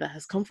where that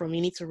has come from.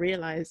 You need to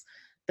realize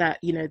that,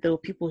 you know, there were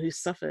people who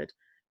suffered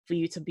for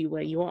you to be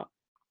where you are.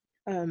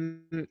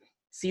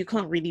 So you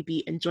can't really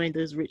be enjoying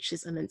those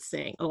riches and then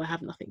saying, oh, I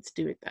have nothing to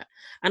do with that.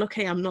 And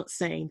okay, I'm not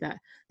saying that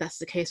that's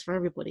the case for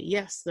everybody.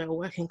 Yes, there are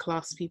working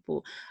class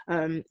people.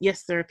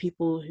 Yes, there are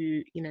people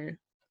who, you know,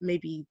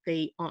 maybe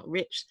they aren't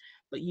rich,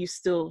 but you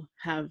still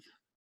have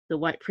the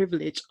white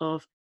privilege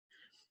of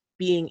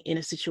being in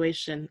a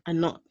situation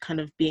and not kind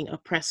of being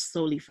oppressed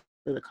solely for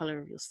the color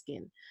of your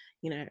skin.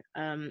 You know,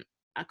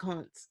 I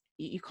can't,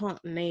 you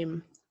can't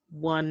name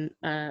one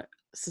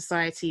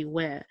society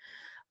where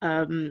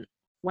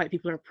white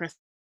people are oppressed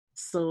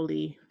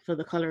solely for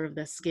the color of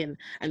their skin,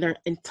 and there are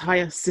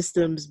entire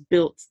systems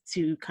built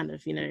to kind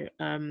of, you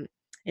know,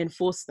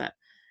 enforce that,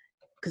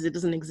 because it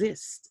doesn't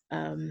exist.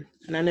 And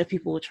I know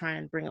people will try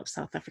and bring up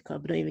South Africa,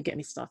 but don't even get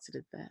me started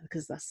at there,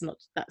 because that's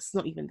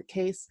not even the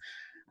case,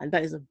 and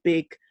that is a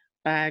big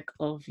bag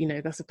of, you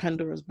know, that's a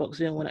Pandora's box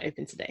we don't want to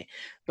open today.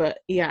 But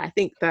yeah, I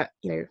think that,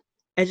 you know,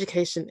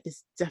 education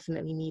is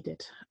definitely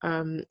needed,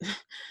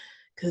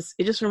 because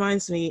it just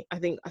reminds me. I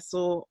think I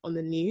saw on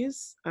the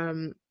news.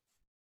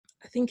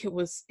 I think it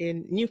was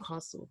in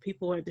Newcastle,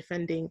 people were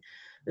defending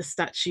the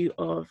statue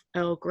of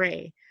Earl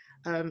Grey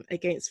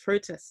against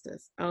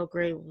protesters. Earl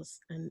Grey was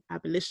an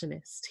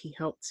abolitionist. He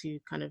helped to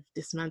kind of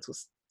dismantle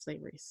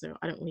slavery. So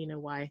I don't really know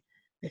why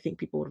I think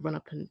people would run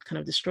up and kind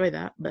of destroy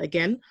that. But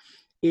again,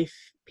 if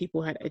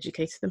people had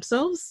educated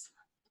themselves,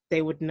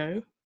 they would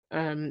know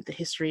the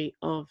history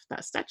of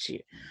that statue.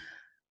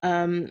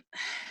 Um,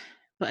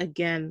 but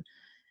again,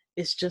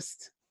 it's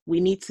just, we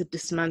need to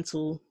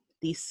dismantle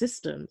these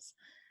systems.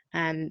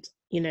 And,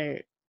 you know,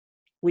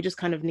 we just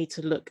kind of need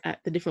to look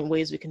at the different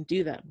ways we can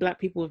do that. Black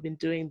people have been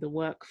doing the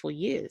work for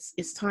years.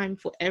 It's time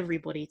for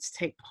everybody to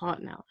take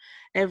part now.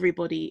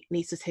 Everybody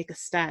needs to take a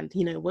stand,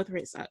 you know, whether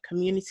it's at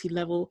community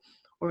level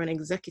or an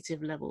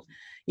executive level.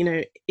 You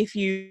know, if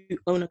you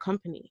own a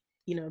company,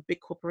 you know, a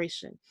big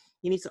corporation,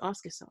 you need to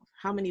ask yourself,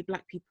 how many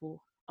Black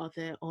people are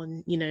there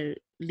on, you know,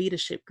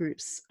 leadership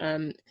groups?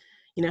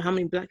 You know, how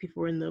many Black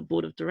people are in the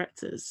board of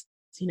directors?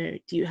 You know,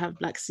 do you have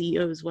Black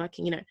CEOs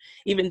working? You know,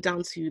 even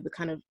down to the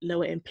kind of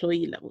lower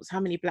employee levels, how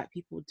many Black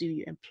people do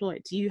you employ?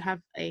 Do you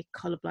have a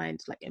colorblind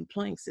like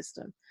employing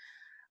system?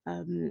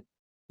 You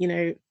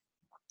know,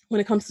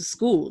 when it comes to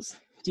schools,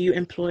 do you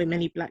employ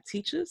many Black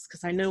teachers?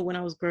 Because I know when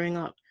I was growing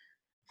up,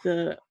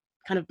 the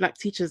kind of Black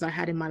teachers I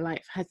had in my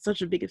life had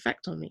such a big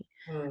effect on me.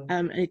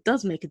 And it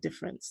does make a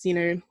difference. You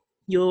know,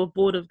 your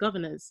board of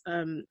governors,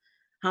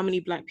 how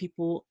many Black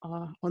people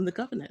are on the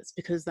governors?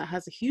 Because that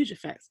has a huge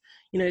effect.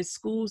 You know,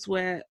 schools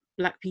where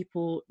Black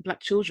people,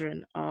 Black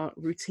children are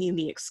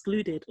routinely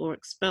excluded or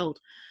expelled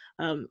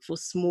for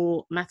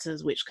small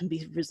matters which can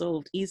be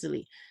resolved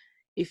easily.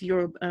 If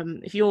you're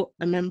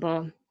a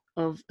member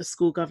of a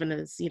school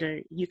governors, you know,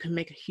 you can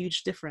make a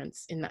huge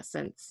difference in that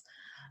sense.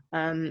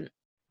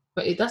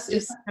 But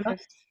Just kind of,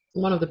 that's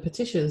one of the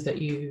petitions that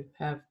you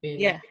have been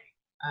yeah,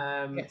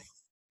 um, yes,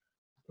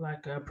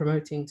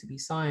 promoting to be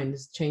signed,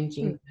 is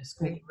changing the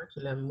school mm,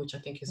 curriculum, which I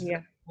think is yeah,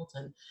 very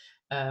important.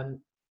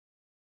 Um,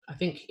 I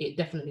think it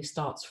definitely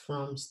starts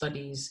from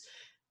studies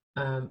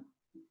at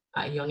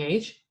a young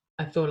age.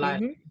 I feel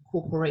like mm-hmm,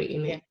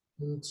 incorporating yeah, it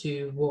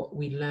into what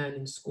we learn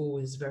in school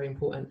is very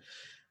important,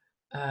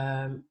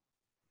 um,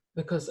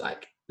 because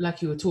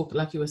like you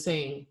were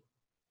saying,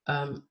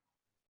 um,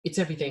 it's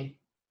everything.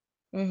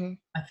 mm-hmm,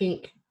 I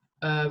think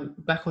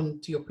back on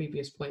to your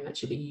previous point,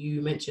 actually,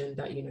 you mentioned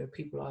that, you know,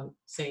 people are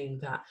saying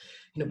that,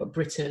 you know, but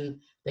Britain,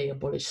 they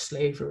abolished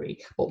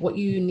slavery. But what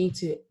you need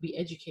to be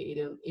educated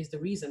in is the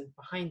reason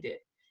behind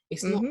it.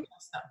 It's not mm-hmm,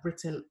 just that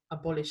Britain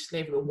abolished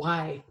slavery.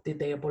 Why did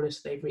they abolish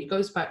slavery? It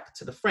goes back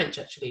to the French,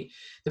 actually.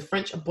 The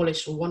French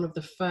abolished, were one of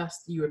the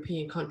first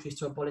European countries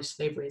to abolish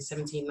slavery in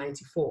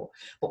 1794.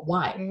 But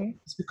why? mm-hmm,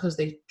 It's because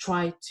they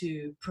tried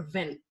to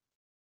prevent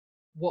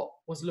what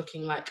was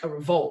looking like a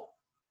revolt.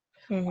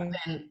 mm-hmm,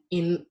 Then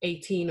in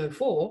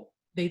 1804,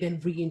 they then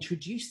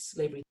reintroduced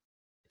slavery.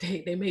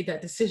 They made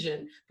that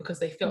decision because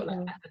they felt like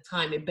mm-hmm, at the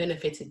time it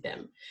benefited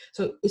them.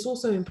 So it's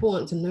also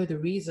important to know the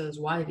reasons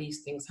why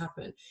these things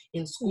happen.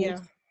 In schools, yeah,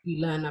 we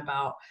learn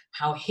about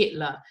how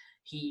Hitler,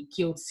 he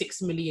killed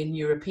 6 million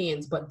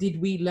Europeans, but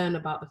did we learn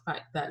about the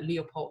fact that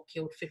Leopold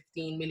killed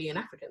 15 million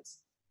Africans?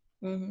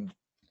 mm-hmm,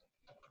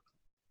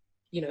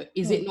 You know,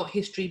 is it not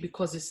history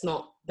because it's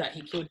not that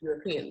he killed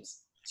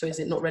Europeans? So is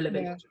it not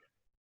relevant?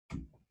 yeah.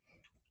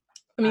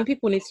 I mean,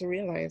 people need to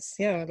realize,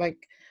 yeah, like,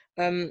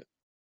 um,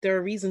 there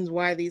are reasons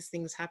why these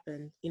things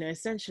happen. You know,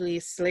 essentially,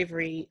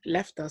 slavery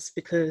left us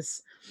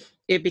because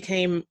it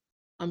became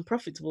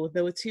unprofitable.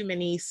 There were too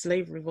many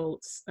slave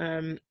revolts.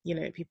 You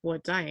know, people were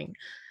dying,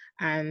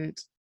 and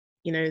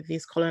you know,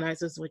 these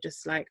colonizers were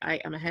just like,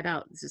 I'm a head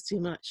out. This is too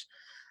much.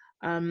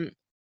 Um,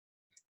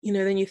 you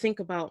know, then you think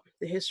about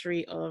the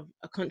history of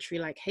a country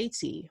like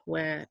Haiti,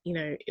 where, you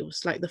know, it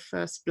was like the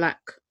first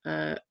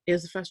it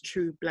was the first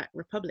true Black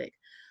republic,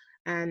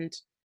 and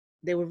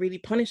they were really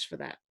punished for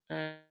that.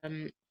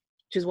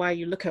 Which is why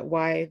you look at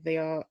why they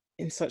are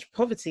in such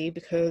poverty,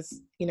 because,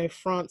 you know,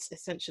 France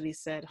essentially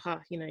said, "Ha,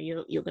 you know,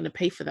 you're going to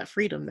pay for that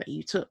freedom that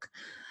you took."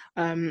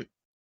 Um,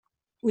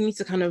 we need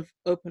to kind of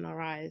open our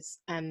eyes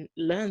and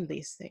learn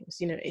these things.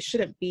 You know, it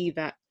shouldn't be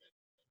that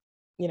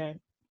you know,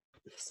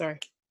 sorry,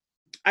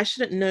 I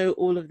shouldn't know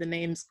all of the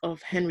names of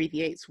Henry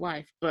VIII's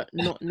wife, but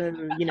not know,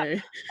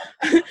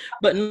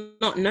 but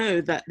not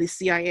know that the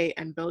CIA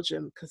and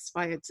Belgium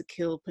conspired to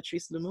kill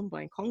Patrice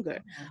Lumumba in Congo.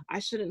 I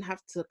shouldn't have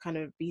to kind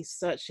of be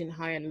searching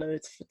high and low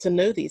to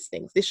know these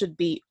things. This should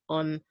be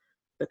on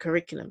the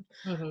curriculum.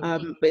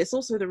 But it's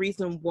also the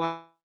reason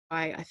why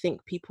I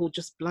think people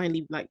just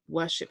blindly like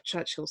worship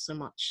Churchill so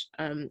much.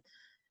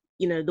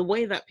 The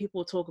way that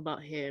people talk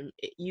about him,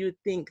 you'd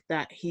think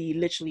that he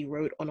literally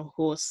rode on a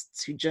horse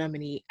to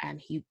Germany and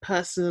he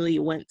personally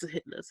went to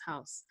Hitler's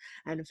house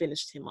and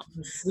finished him up.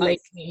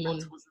 Like him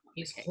on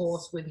his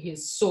horse with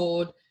his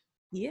sword.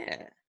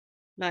 Yeah.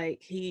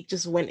 Like he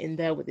just went in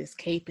there with his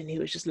cape and he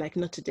was just like,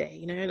 not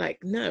today,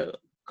 like, no,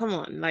 come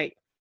on. Like,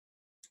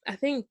 I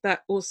think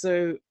that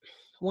also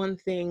one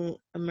thing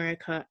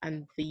America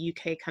and the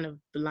UK kind of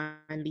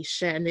blindly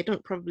share, and they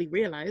don't probably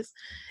realize,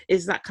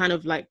 is that kind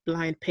of like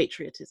blind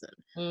patriotism.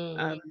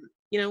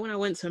 When I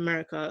went to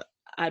America,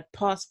 I'd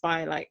pass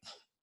by like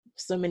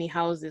so many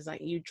houses, like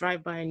you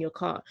drive by in your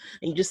car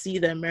and you just see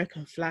the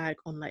American flag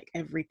on like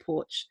every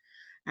porch.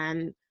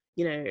 And,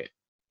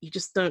 you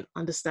just don't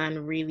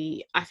understand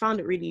really. I found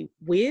it really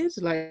weird.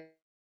 Like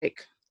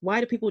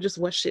why do people just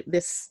worship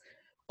this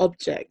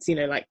object,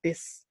 like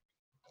this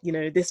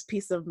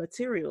piece of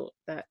material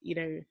that,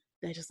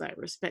 they're just like,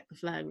 respect the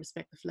flag,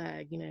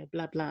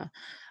 blah, blah.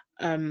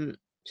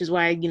 Which is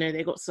why,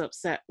 they got so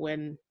upset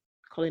when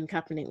Colin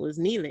Kaepernick was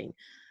kneeling.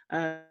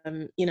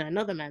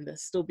 Another man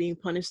that's still being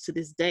punished to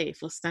this day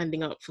for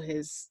standing up for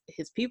his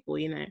people,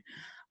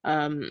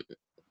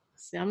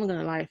 See, I'm not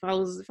gonna lie. If I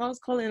was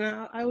Colin,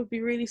 I would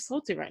be really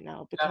salty right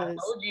now because I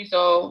told you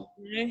so.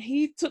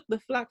 He took the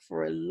flag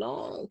for a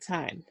long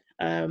time.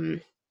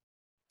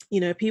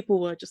 People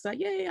were just like,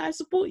 yeah, I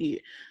support you.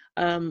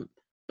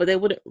 But they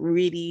wouldn't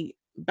really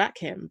back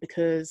him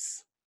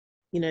because,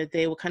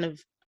 they were kind of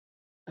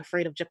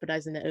afraid of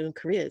jeopardizing their own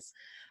careers.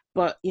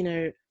 But,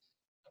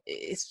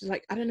 it's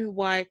like, I don't know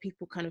why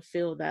people kind of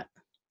feel that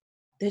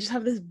they just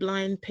have this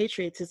blind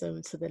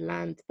patriotism to the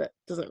land that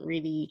doesn't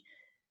really,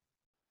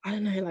 I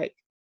don't know, like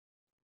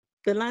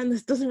the land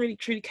that doesn't really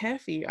truly care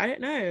for you. I don't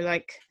know,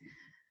 like,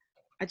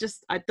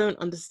 I don't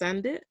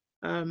understand it.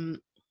 But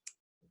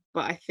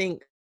I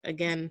think,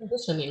 again,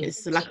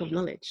 it's the lack of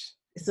knowledge.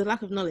 It's a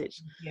lack of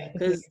knowledge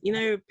because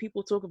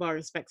people talk about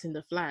respecting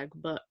the flag,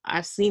 but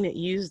I've seen it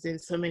used in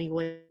so many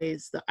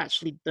ways that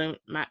actually don't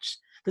match,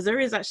 because there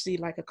is actually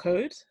like a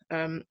code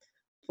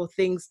for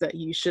things that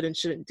you should and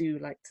shouldn't do,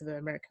 like to the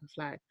American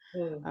flag.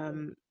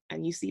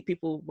 And you see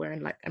people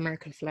wearing like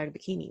American flag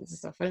bikinis and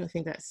stuff. I don't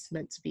think that's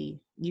meant to be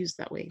used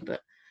that way,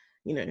 but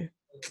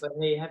but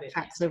there you have it.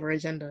 Facts over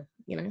agenda,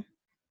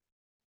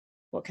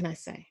 what can I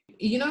say?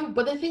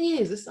 But the thing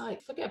is, it's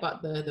like, forget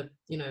about the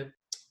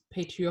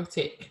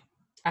patriotic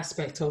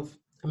aspect of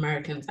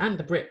Americans and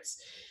the Brits.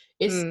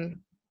 It's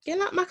get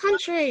out my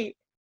country.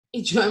 Do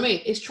you know what I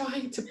mean? It's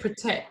trying to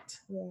protect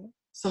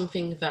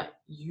something that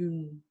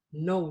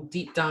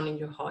deep down in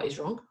your heart is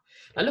wrong.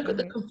 Like, look at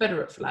the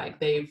Confederate flag.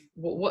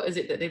 What is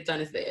it that they've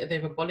done? Is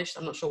they've abolished?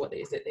 I'm not sure what it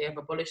is. That they have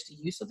abolished the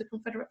use of the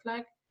Confederate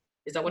flag.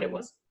 Is that what it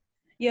was?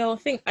 Yeah, I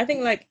think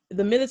like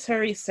the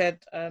military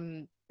said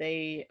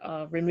they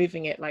are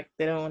removing it, like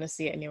they don't want to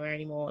see it anywhere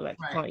anymore, like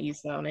you can't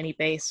use that on any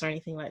base or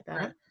anything like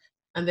that.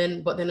 And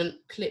then a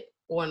clip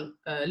on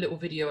a little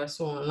video I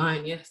saw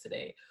online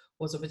yesterday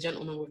was of a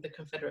gentleman with the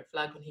Confederate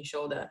flag on his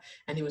shoulder,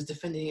 and he was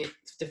defending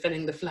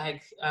the flag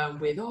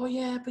with, oh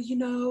yeah, but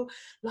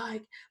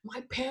like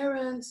my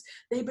parents,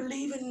 they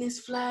believe in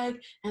this flag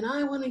and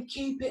I want to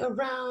keep it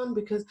around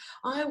because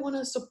I want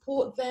to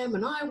support them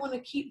and I want to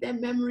keep their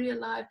memory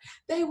alive.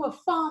 They were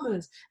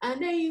farmers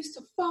and they used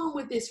to farm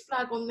with this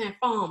flag on their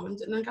farm. And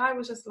the guy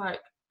was just like,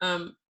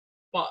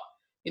 but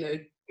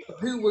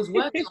who was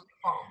working on the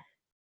farm?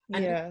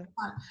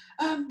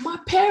 And my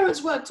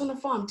parents worked on a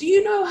farm. Do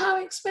you know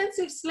how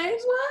expensive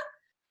slaves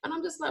were? And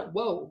I'm just like,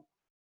 whoa.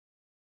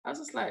 I was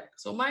just like,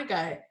 so my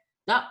guy,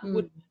 that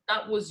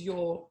was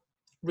your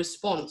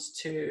response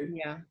to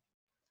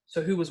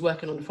so who was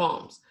working on the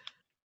farms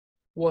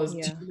was, do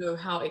you know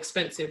how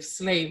expensive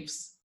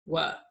slaves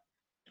were?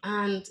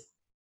 And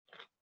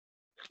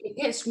it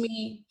gets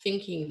me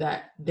thinking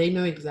that they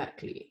know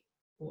exactly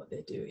what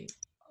they're doing.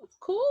 Of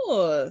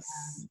course.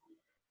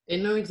 They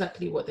know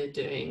exactly what they're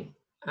doing.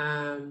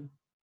 And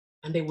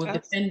they will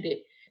defend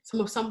it.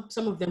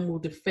 Some of them will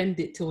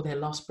defend it till their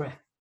last breath.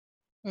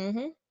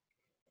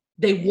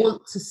 They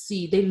want to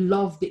see, they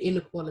love the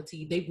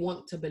inequality. They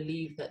want to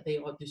believe that they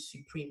are the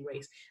supreme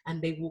race,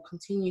 and they will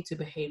continue to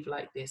behave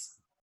like this.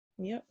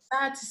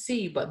 Sad to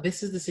see, but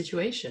this is the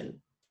situation.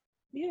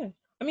 I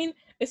mean,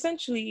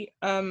 essentially,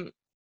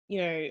 for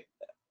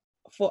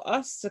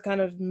us to kind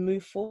of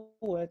move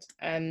forward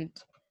and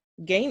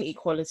gain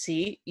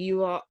equality,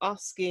 you are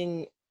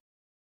asking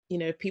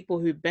people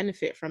who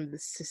benefit from the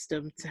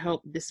system to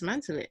help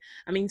dismantle it.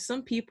 I mean,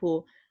 some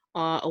people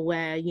are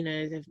aware,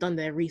 they've done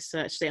their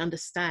research, they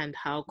understand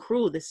how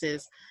cruel this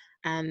is,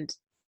 and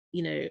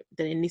that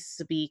it needs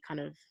to be kind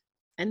of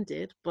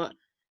ended. But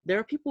there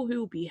are people who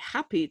will be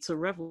happy to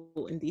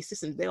revel in these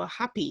systems. They are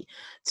happy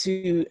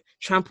to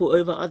trample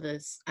over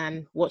others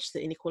and watch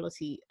the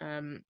inequality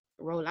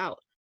roll out.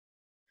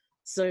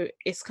 So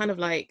it's kind of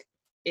like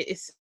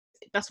it's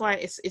that's why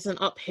it's an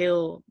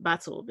uphill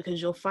battle,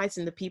 because you're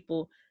fighting the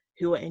people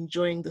who are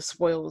enjoying the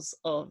spoils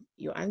of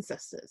your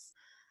ancestors.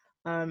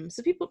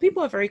 So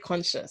people are very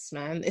conscious,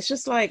 man. It's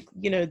just like,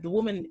 the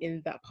woman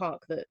in that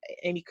park, that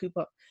Amy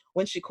Cooper,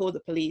 when she called the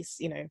police,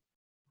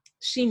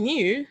 she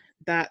knew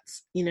that,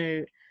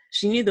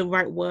 she knew the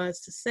right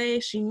words to say.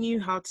 She knew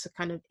how to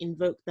kind of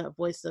invoke that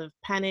voice of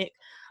panic,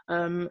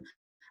 and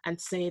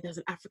say, there's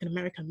an African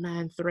American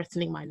man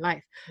threatening my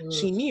life.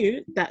 She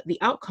knew that the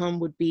outcome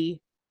would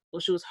be, or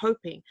she was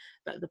hoping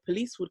that the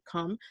police would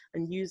come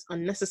and use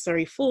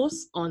unnecessary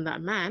force on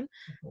that man.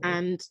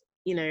 And,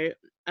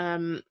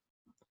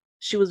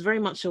 she was very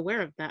much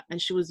aware of that,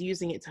 and she was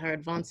using it to her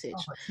advantage.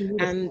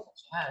 And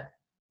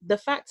the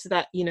fact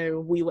that,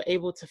 we were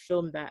able to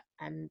film that,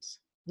 and,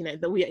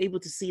 that we are able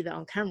to see that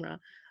on camera,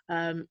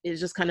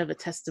 is just kind of a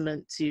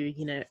testament to,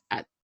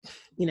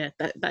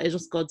 that is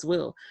just God's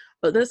will.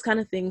 But those kind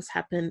of things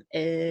happen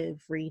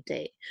every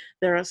day.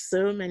 There are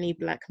so many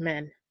Black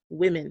men,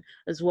 women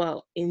as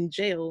well, in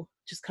jail,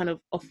 just kind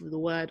of off of the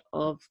word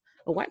of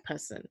a white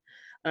person.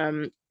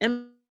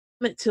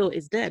 Emmett Till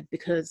is dead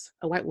because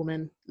a white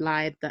woman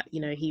lied that,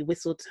 he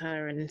whistled to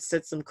her and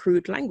said some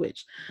crude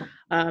language.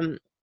 There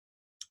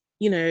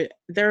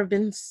have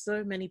been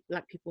so many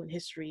Black people in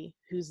history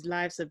whose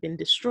lives have been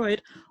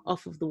destroyed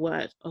off of the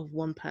word of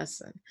one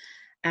person.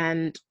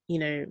 And,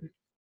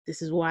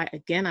 this is why,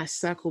 again, I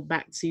circle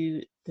back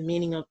to the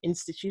meaning of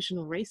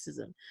institutional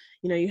racism.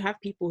 You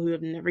have people who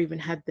have never even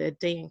had their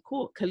day in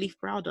court. Kalief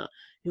Browder,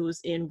 who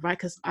was in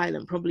Rikers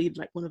Island, probably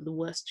like one of the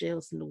worst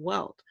jails in the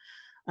world.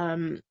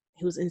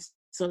 He was in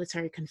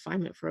solitary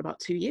confinement for about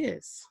 2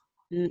 years,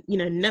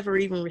 never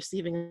even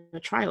receiving a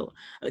trial,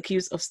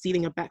 accused of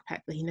stealing a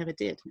backpack that he never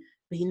did,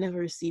 but he never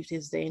received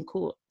his day in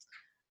court.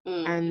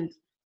 And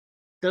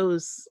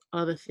those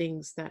are the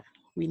things that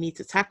we need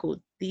to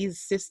tackle. These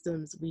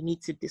systems we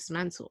need to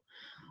dismantle,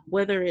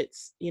 whether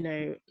it's,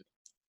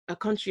 a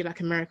country like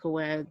America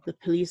where the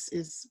police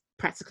is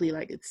practically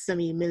like it's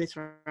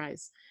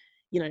semi-militarized.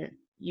 You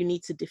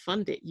need to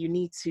defund it. You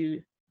need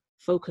to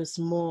focus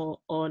more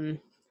on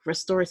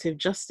restorative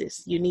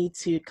justice. You need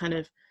to kind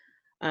of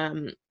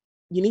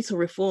you need to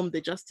reform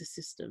the justice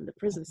system, the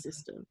prison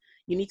system.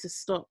 You need to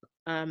stop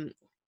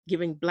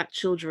giving Black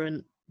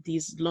children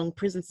these long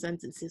prison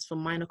sentences for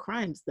minor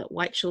crimes that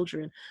white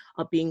children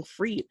are being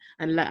freed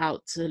and let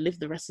out to live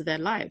the rest of their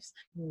lives.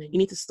 You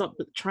need to stop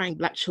trying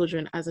Black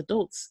children as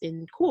adults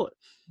in court.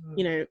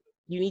 You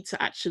need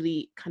to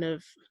actually kind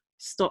of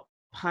stop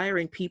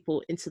hiring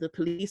people into the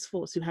police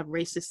force who have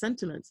racist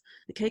sentiments.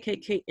 The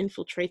KKK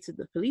infiltrated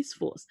the police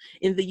force.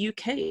 In the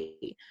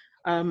UK,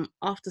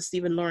 after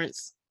Stephen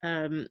Lawrence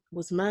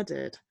was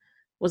murdered,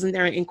 wasn't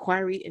there an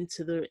inquiry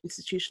into the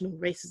institutional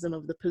racism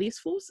of the police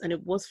force? And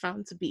it was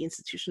found to be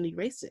institutionally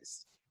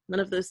racist.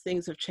 None of those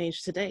things have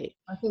changed today.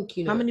 I think,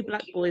 how many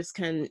Black boys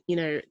can,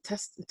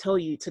 tell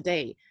you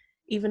today,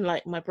 even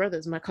like my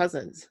brothers, my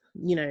cousins,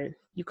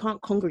 you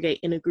can't congregate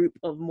in a group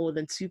of more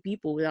than 2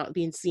 people without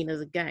being seen as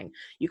a gang.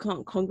 You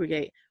can't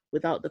congregate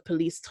without the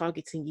police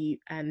targeting you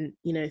and,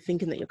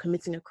 thinking that you're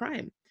committing a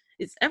crime.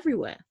 It's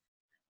everywhere.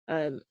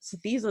 So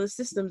these are the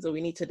systems that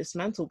we need to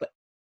dismantle, but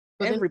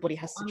everybody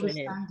has to join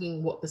in.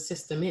 Understanding what the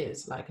system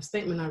is, like a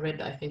statement I read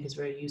that I think is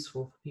very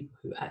useful for people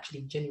who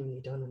actually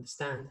genuinely don't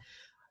understand,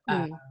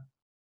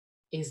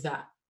 is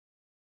that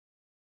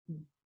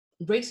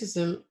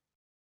racism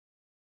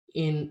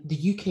in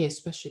the UK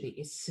especially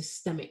is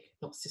systemic,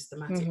 not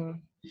systematic.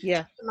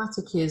 Yeah.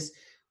 Systematic is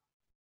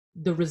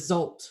the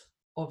result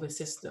of a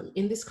system.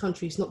 In this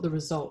country, it's not the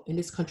result. In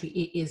this country,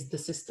 it is the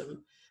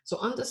system. So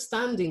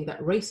understanding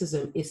that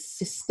racism is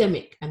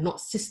systemic and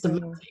not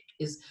systematic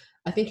is,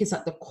 I think, is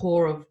at the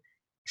core of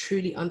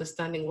truly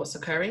understanding what's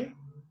occurring.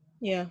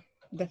 Yeah,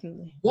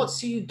 definitely.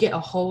 Once you get a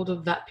hold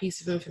of that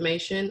piece of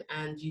information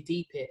and you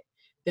deep it,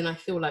 then I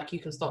feel like you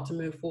can start to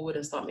move forward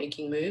and start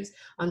making moves.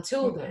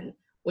 Until then,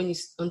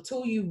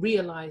 until you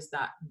realize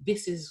that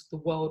this is the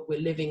world we're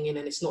living in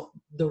and it's not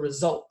the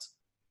result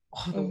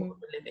of the world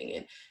we're living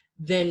in,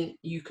 then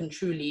you can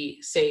truly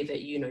say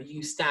that,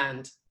 you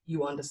stand,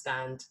 you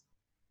understand,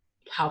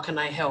 how can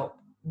I help?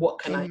 What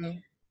can I do?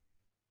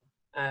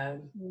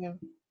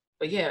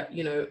 But yeah,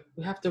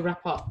 we have to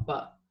wrap up,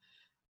 but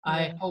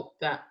I hope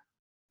that,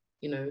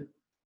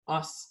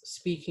 us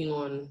speaking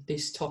on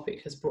this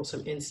topic has brought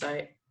some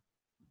insight,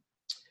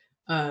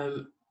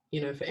 for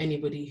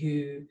anybody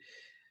who,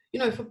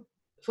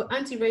 for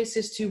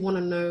anti-racists who want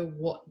to know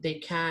what they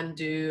can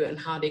do and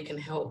how they can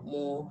help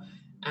more.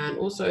 And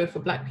also for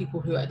Black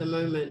people who at the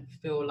moment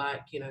feel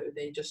like,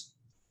 they're just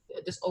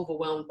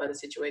overwhelmed by the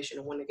situation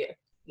and want to get,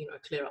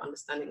 a clearer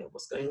understanding of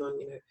what's going on.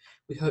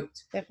 We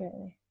hoped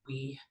definitely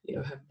we,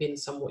 have been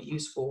somewhat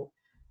useful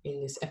in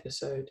this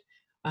episode.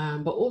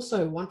 But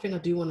also one thing I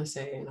do want to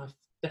say, and I've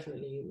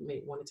definitely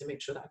wanted to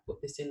make sure that I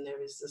put this in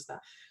there, is just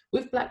that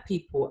with Black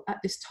people at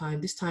this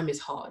time is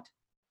hard.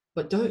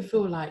 but don't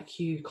feel like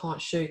you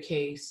can't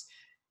showcase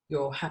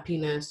your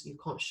happiness, you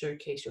can't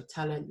showcase your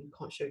talent, you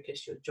can't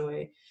showcase your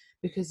joy.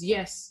 Because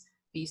yes,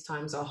 these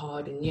times are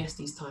hard, and yes,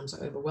 these times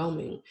are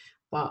overwhelming,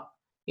 but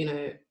you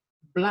know,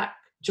 Black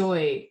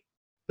joy,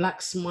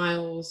 Black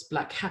smiles,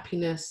 Black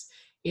happiness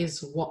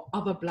is what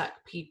other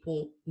Black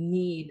people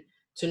need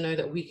to know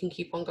that we can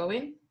keep on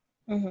going.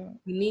 Mm-hmm.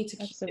 We need to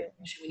keep it Absolutely.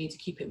 pushing, we need to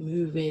keep it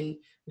moving.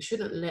 We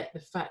shouldn't let the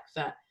fact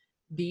that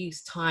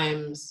these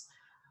times,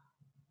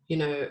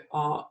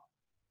 are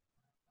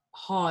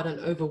hard and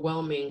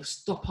overwhelming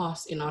stop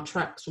us in our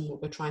tracks from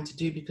what we're trying to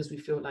do, because we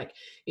feel like,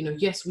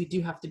 yes, we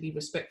do have to be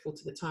respectful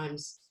to the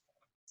times,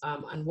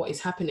 and what is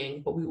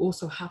happening, but we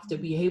also have to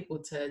be able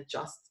to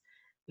just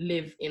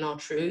live in our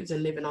truths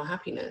and live in our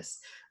happiness.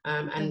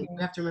 And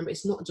we have to remember,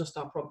 it's not just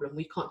our problem.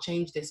 We can't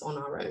change this on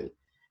our own.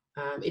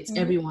 It's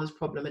everyone's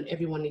problem, and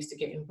everyone needs to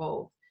get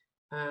involved.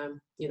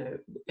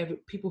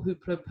 People who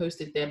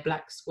posted their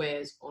Black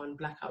squares on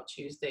Blackout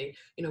Tuesday,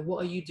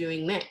 what are you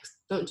doing next?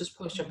 Don't just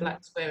post your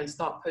Black square and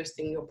start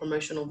posting your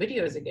promotional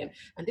videos again.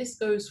 And this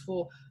goes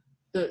for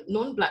the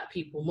non-Black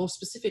people more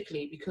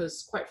specifically,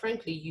 because quite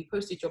frankly, you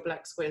posted your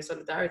Black square in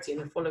solidarity,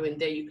 and the following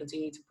day you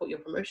continue to put your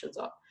promotions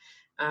up.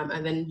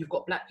 And then you've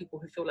got Black people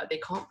who feel like they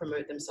can't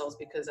promote themselves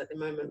because at the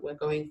moment we're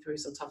going through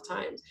some tough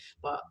times.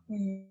 But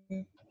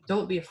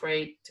don't be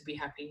afraid to be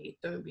happy.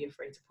 Don't be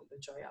afraid to put your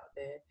joy out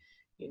there.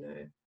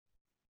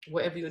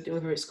 Whatever you're doing,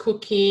 whether it's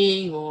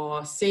cooking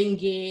or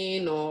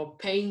singing or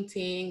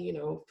painting,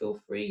 feel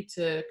free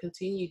to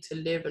continue to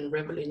live and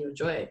revel in your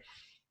joy,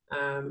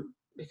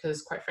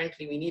 because quite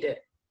frankly, we need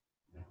it.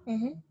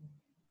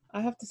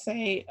 I have to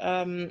say,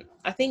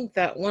 I think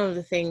that one of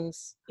the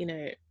things,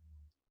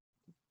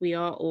 we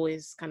are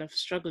always kind of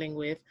struggling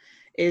with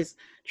is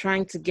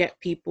trying to get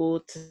people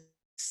to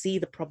see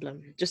the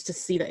problem, just to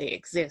see that it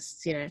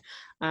exists, and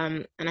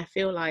I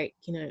feel like,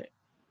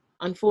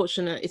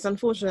 it's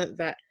unfortunate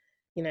that,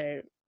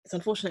 it's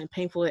unfortunate and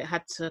painful it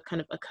had to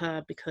kind of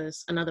occur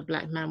because another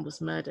Black man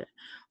was murdered.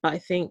 But I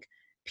think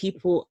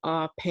people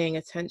are paying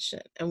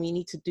attention, and we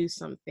need to do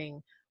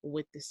something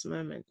with this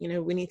moment.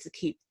 We need to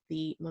keep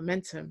the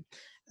momentum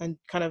and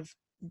kind of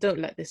don't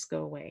let this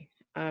go away.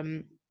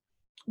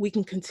 We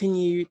can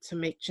continue to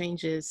make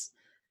changes,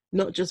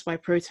 not just by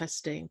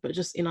protesting, but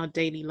just in our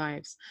daily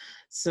lives.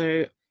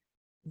 So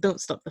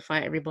don't stop the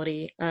fight,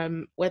 everybody.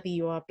 Whether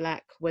you are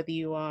Black, whether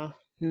you are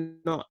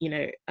not,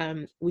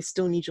 we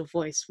still need your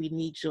voice. We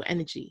need your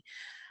energy.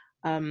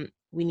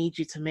 We need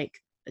you to make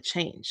a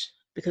change,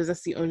 because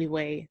that's the only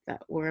way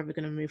that we're ever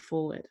going to move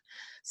forward.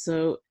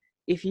 So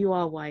if you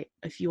are white,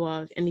 if you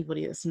are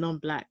anybody that's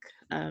non-Black,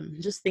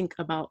 just think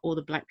about all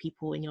the Black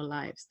people in your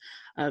lives.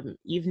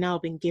 You've now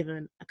been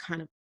given a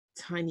kind of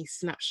tiny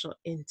snapshot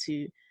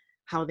into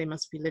how they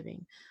must be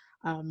living.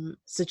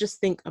 So just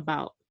think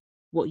about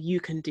what you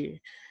can do.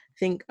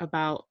 Think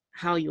about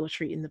how you're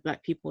treating the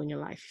Black people in your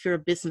life. If you're a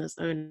business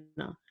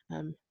owner,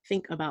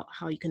 think about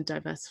how you can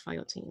diversify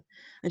your team,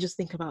 and just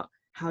think about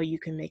how you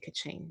can make a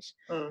change.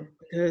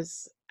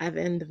 Because at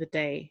the end of the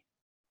day,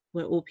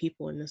 we're all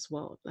people in this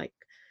world. Like,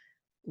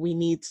 we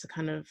need to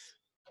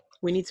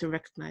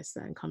recognize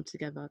that and come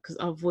together, because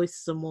our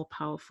voices are more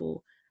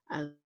powerful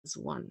as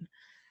one.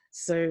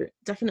 So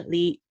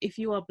definitely, if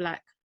you are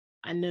Black,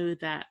 I know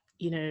that,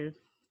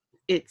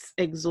 it's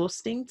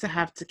exhausting to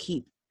have to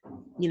keep,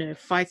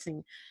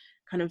 fighting,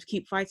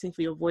 keep fighting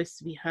for your voice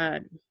to be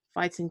heard,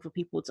 fighting for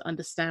people to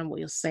understand what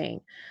you're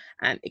saying.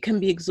 And it can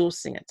be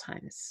exhausting at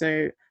times.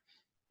 So,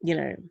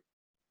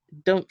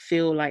 don't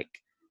feel like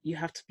you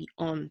have to be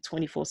on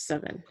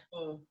 24/7.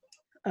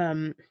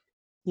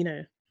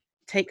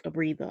 Take a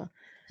breather,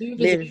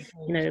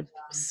 live,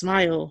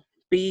 smile,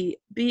 be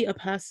a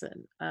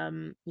person,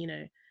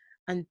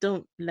 and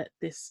don't let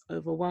this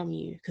overwhelm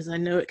you, because I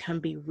know it can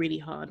be really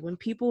hard when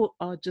people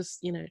are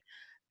just,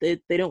 they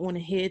don't want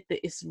to hear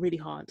that. It's really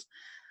hard.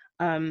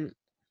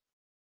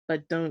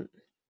 But don't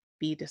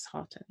be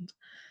disheartened.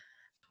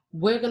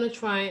 We're going to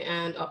try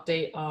and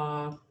update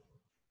our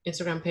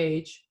Instagram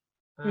page,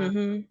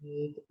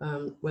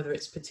 whether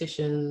it's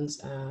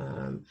petitions,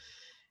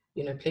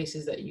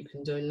 places that you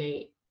can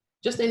donate,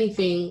 just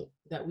anything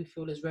that we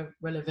feel is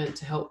relevant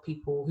to help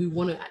people who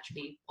want to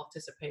actually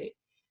participate.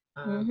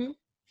 And,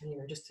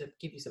 just to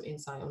give you some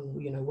insight on,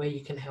 where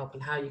you can help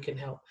and how you can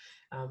help.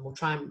 We'll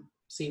try and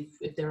see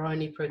if there are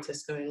any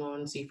protests going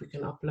on, see if we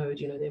can upload,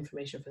 the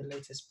information for the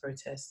latest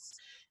protests,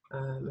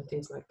 and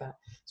things like that.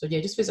 So yeah,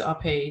 just visit our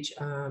page,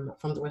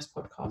 From the West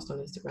Podcast on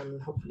Instagram,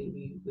 and hopefully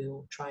we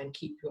will try and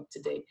keep you up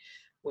to date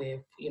with,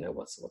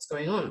 what's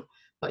going on.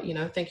 But,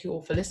 thank you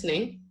all for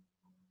listening.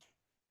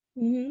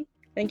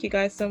 Thank you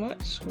guys so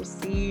much. We'll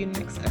see you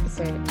next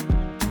episode.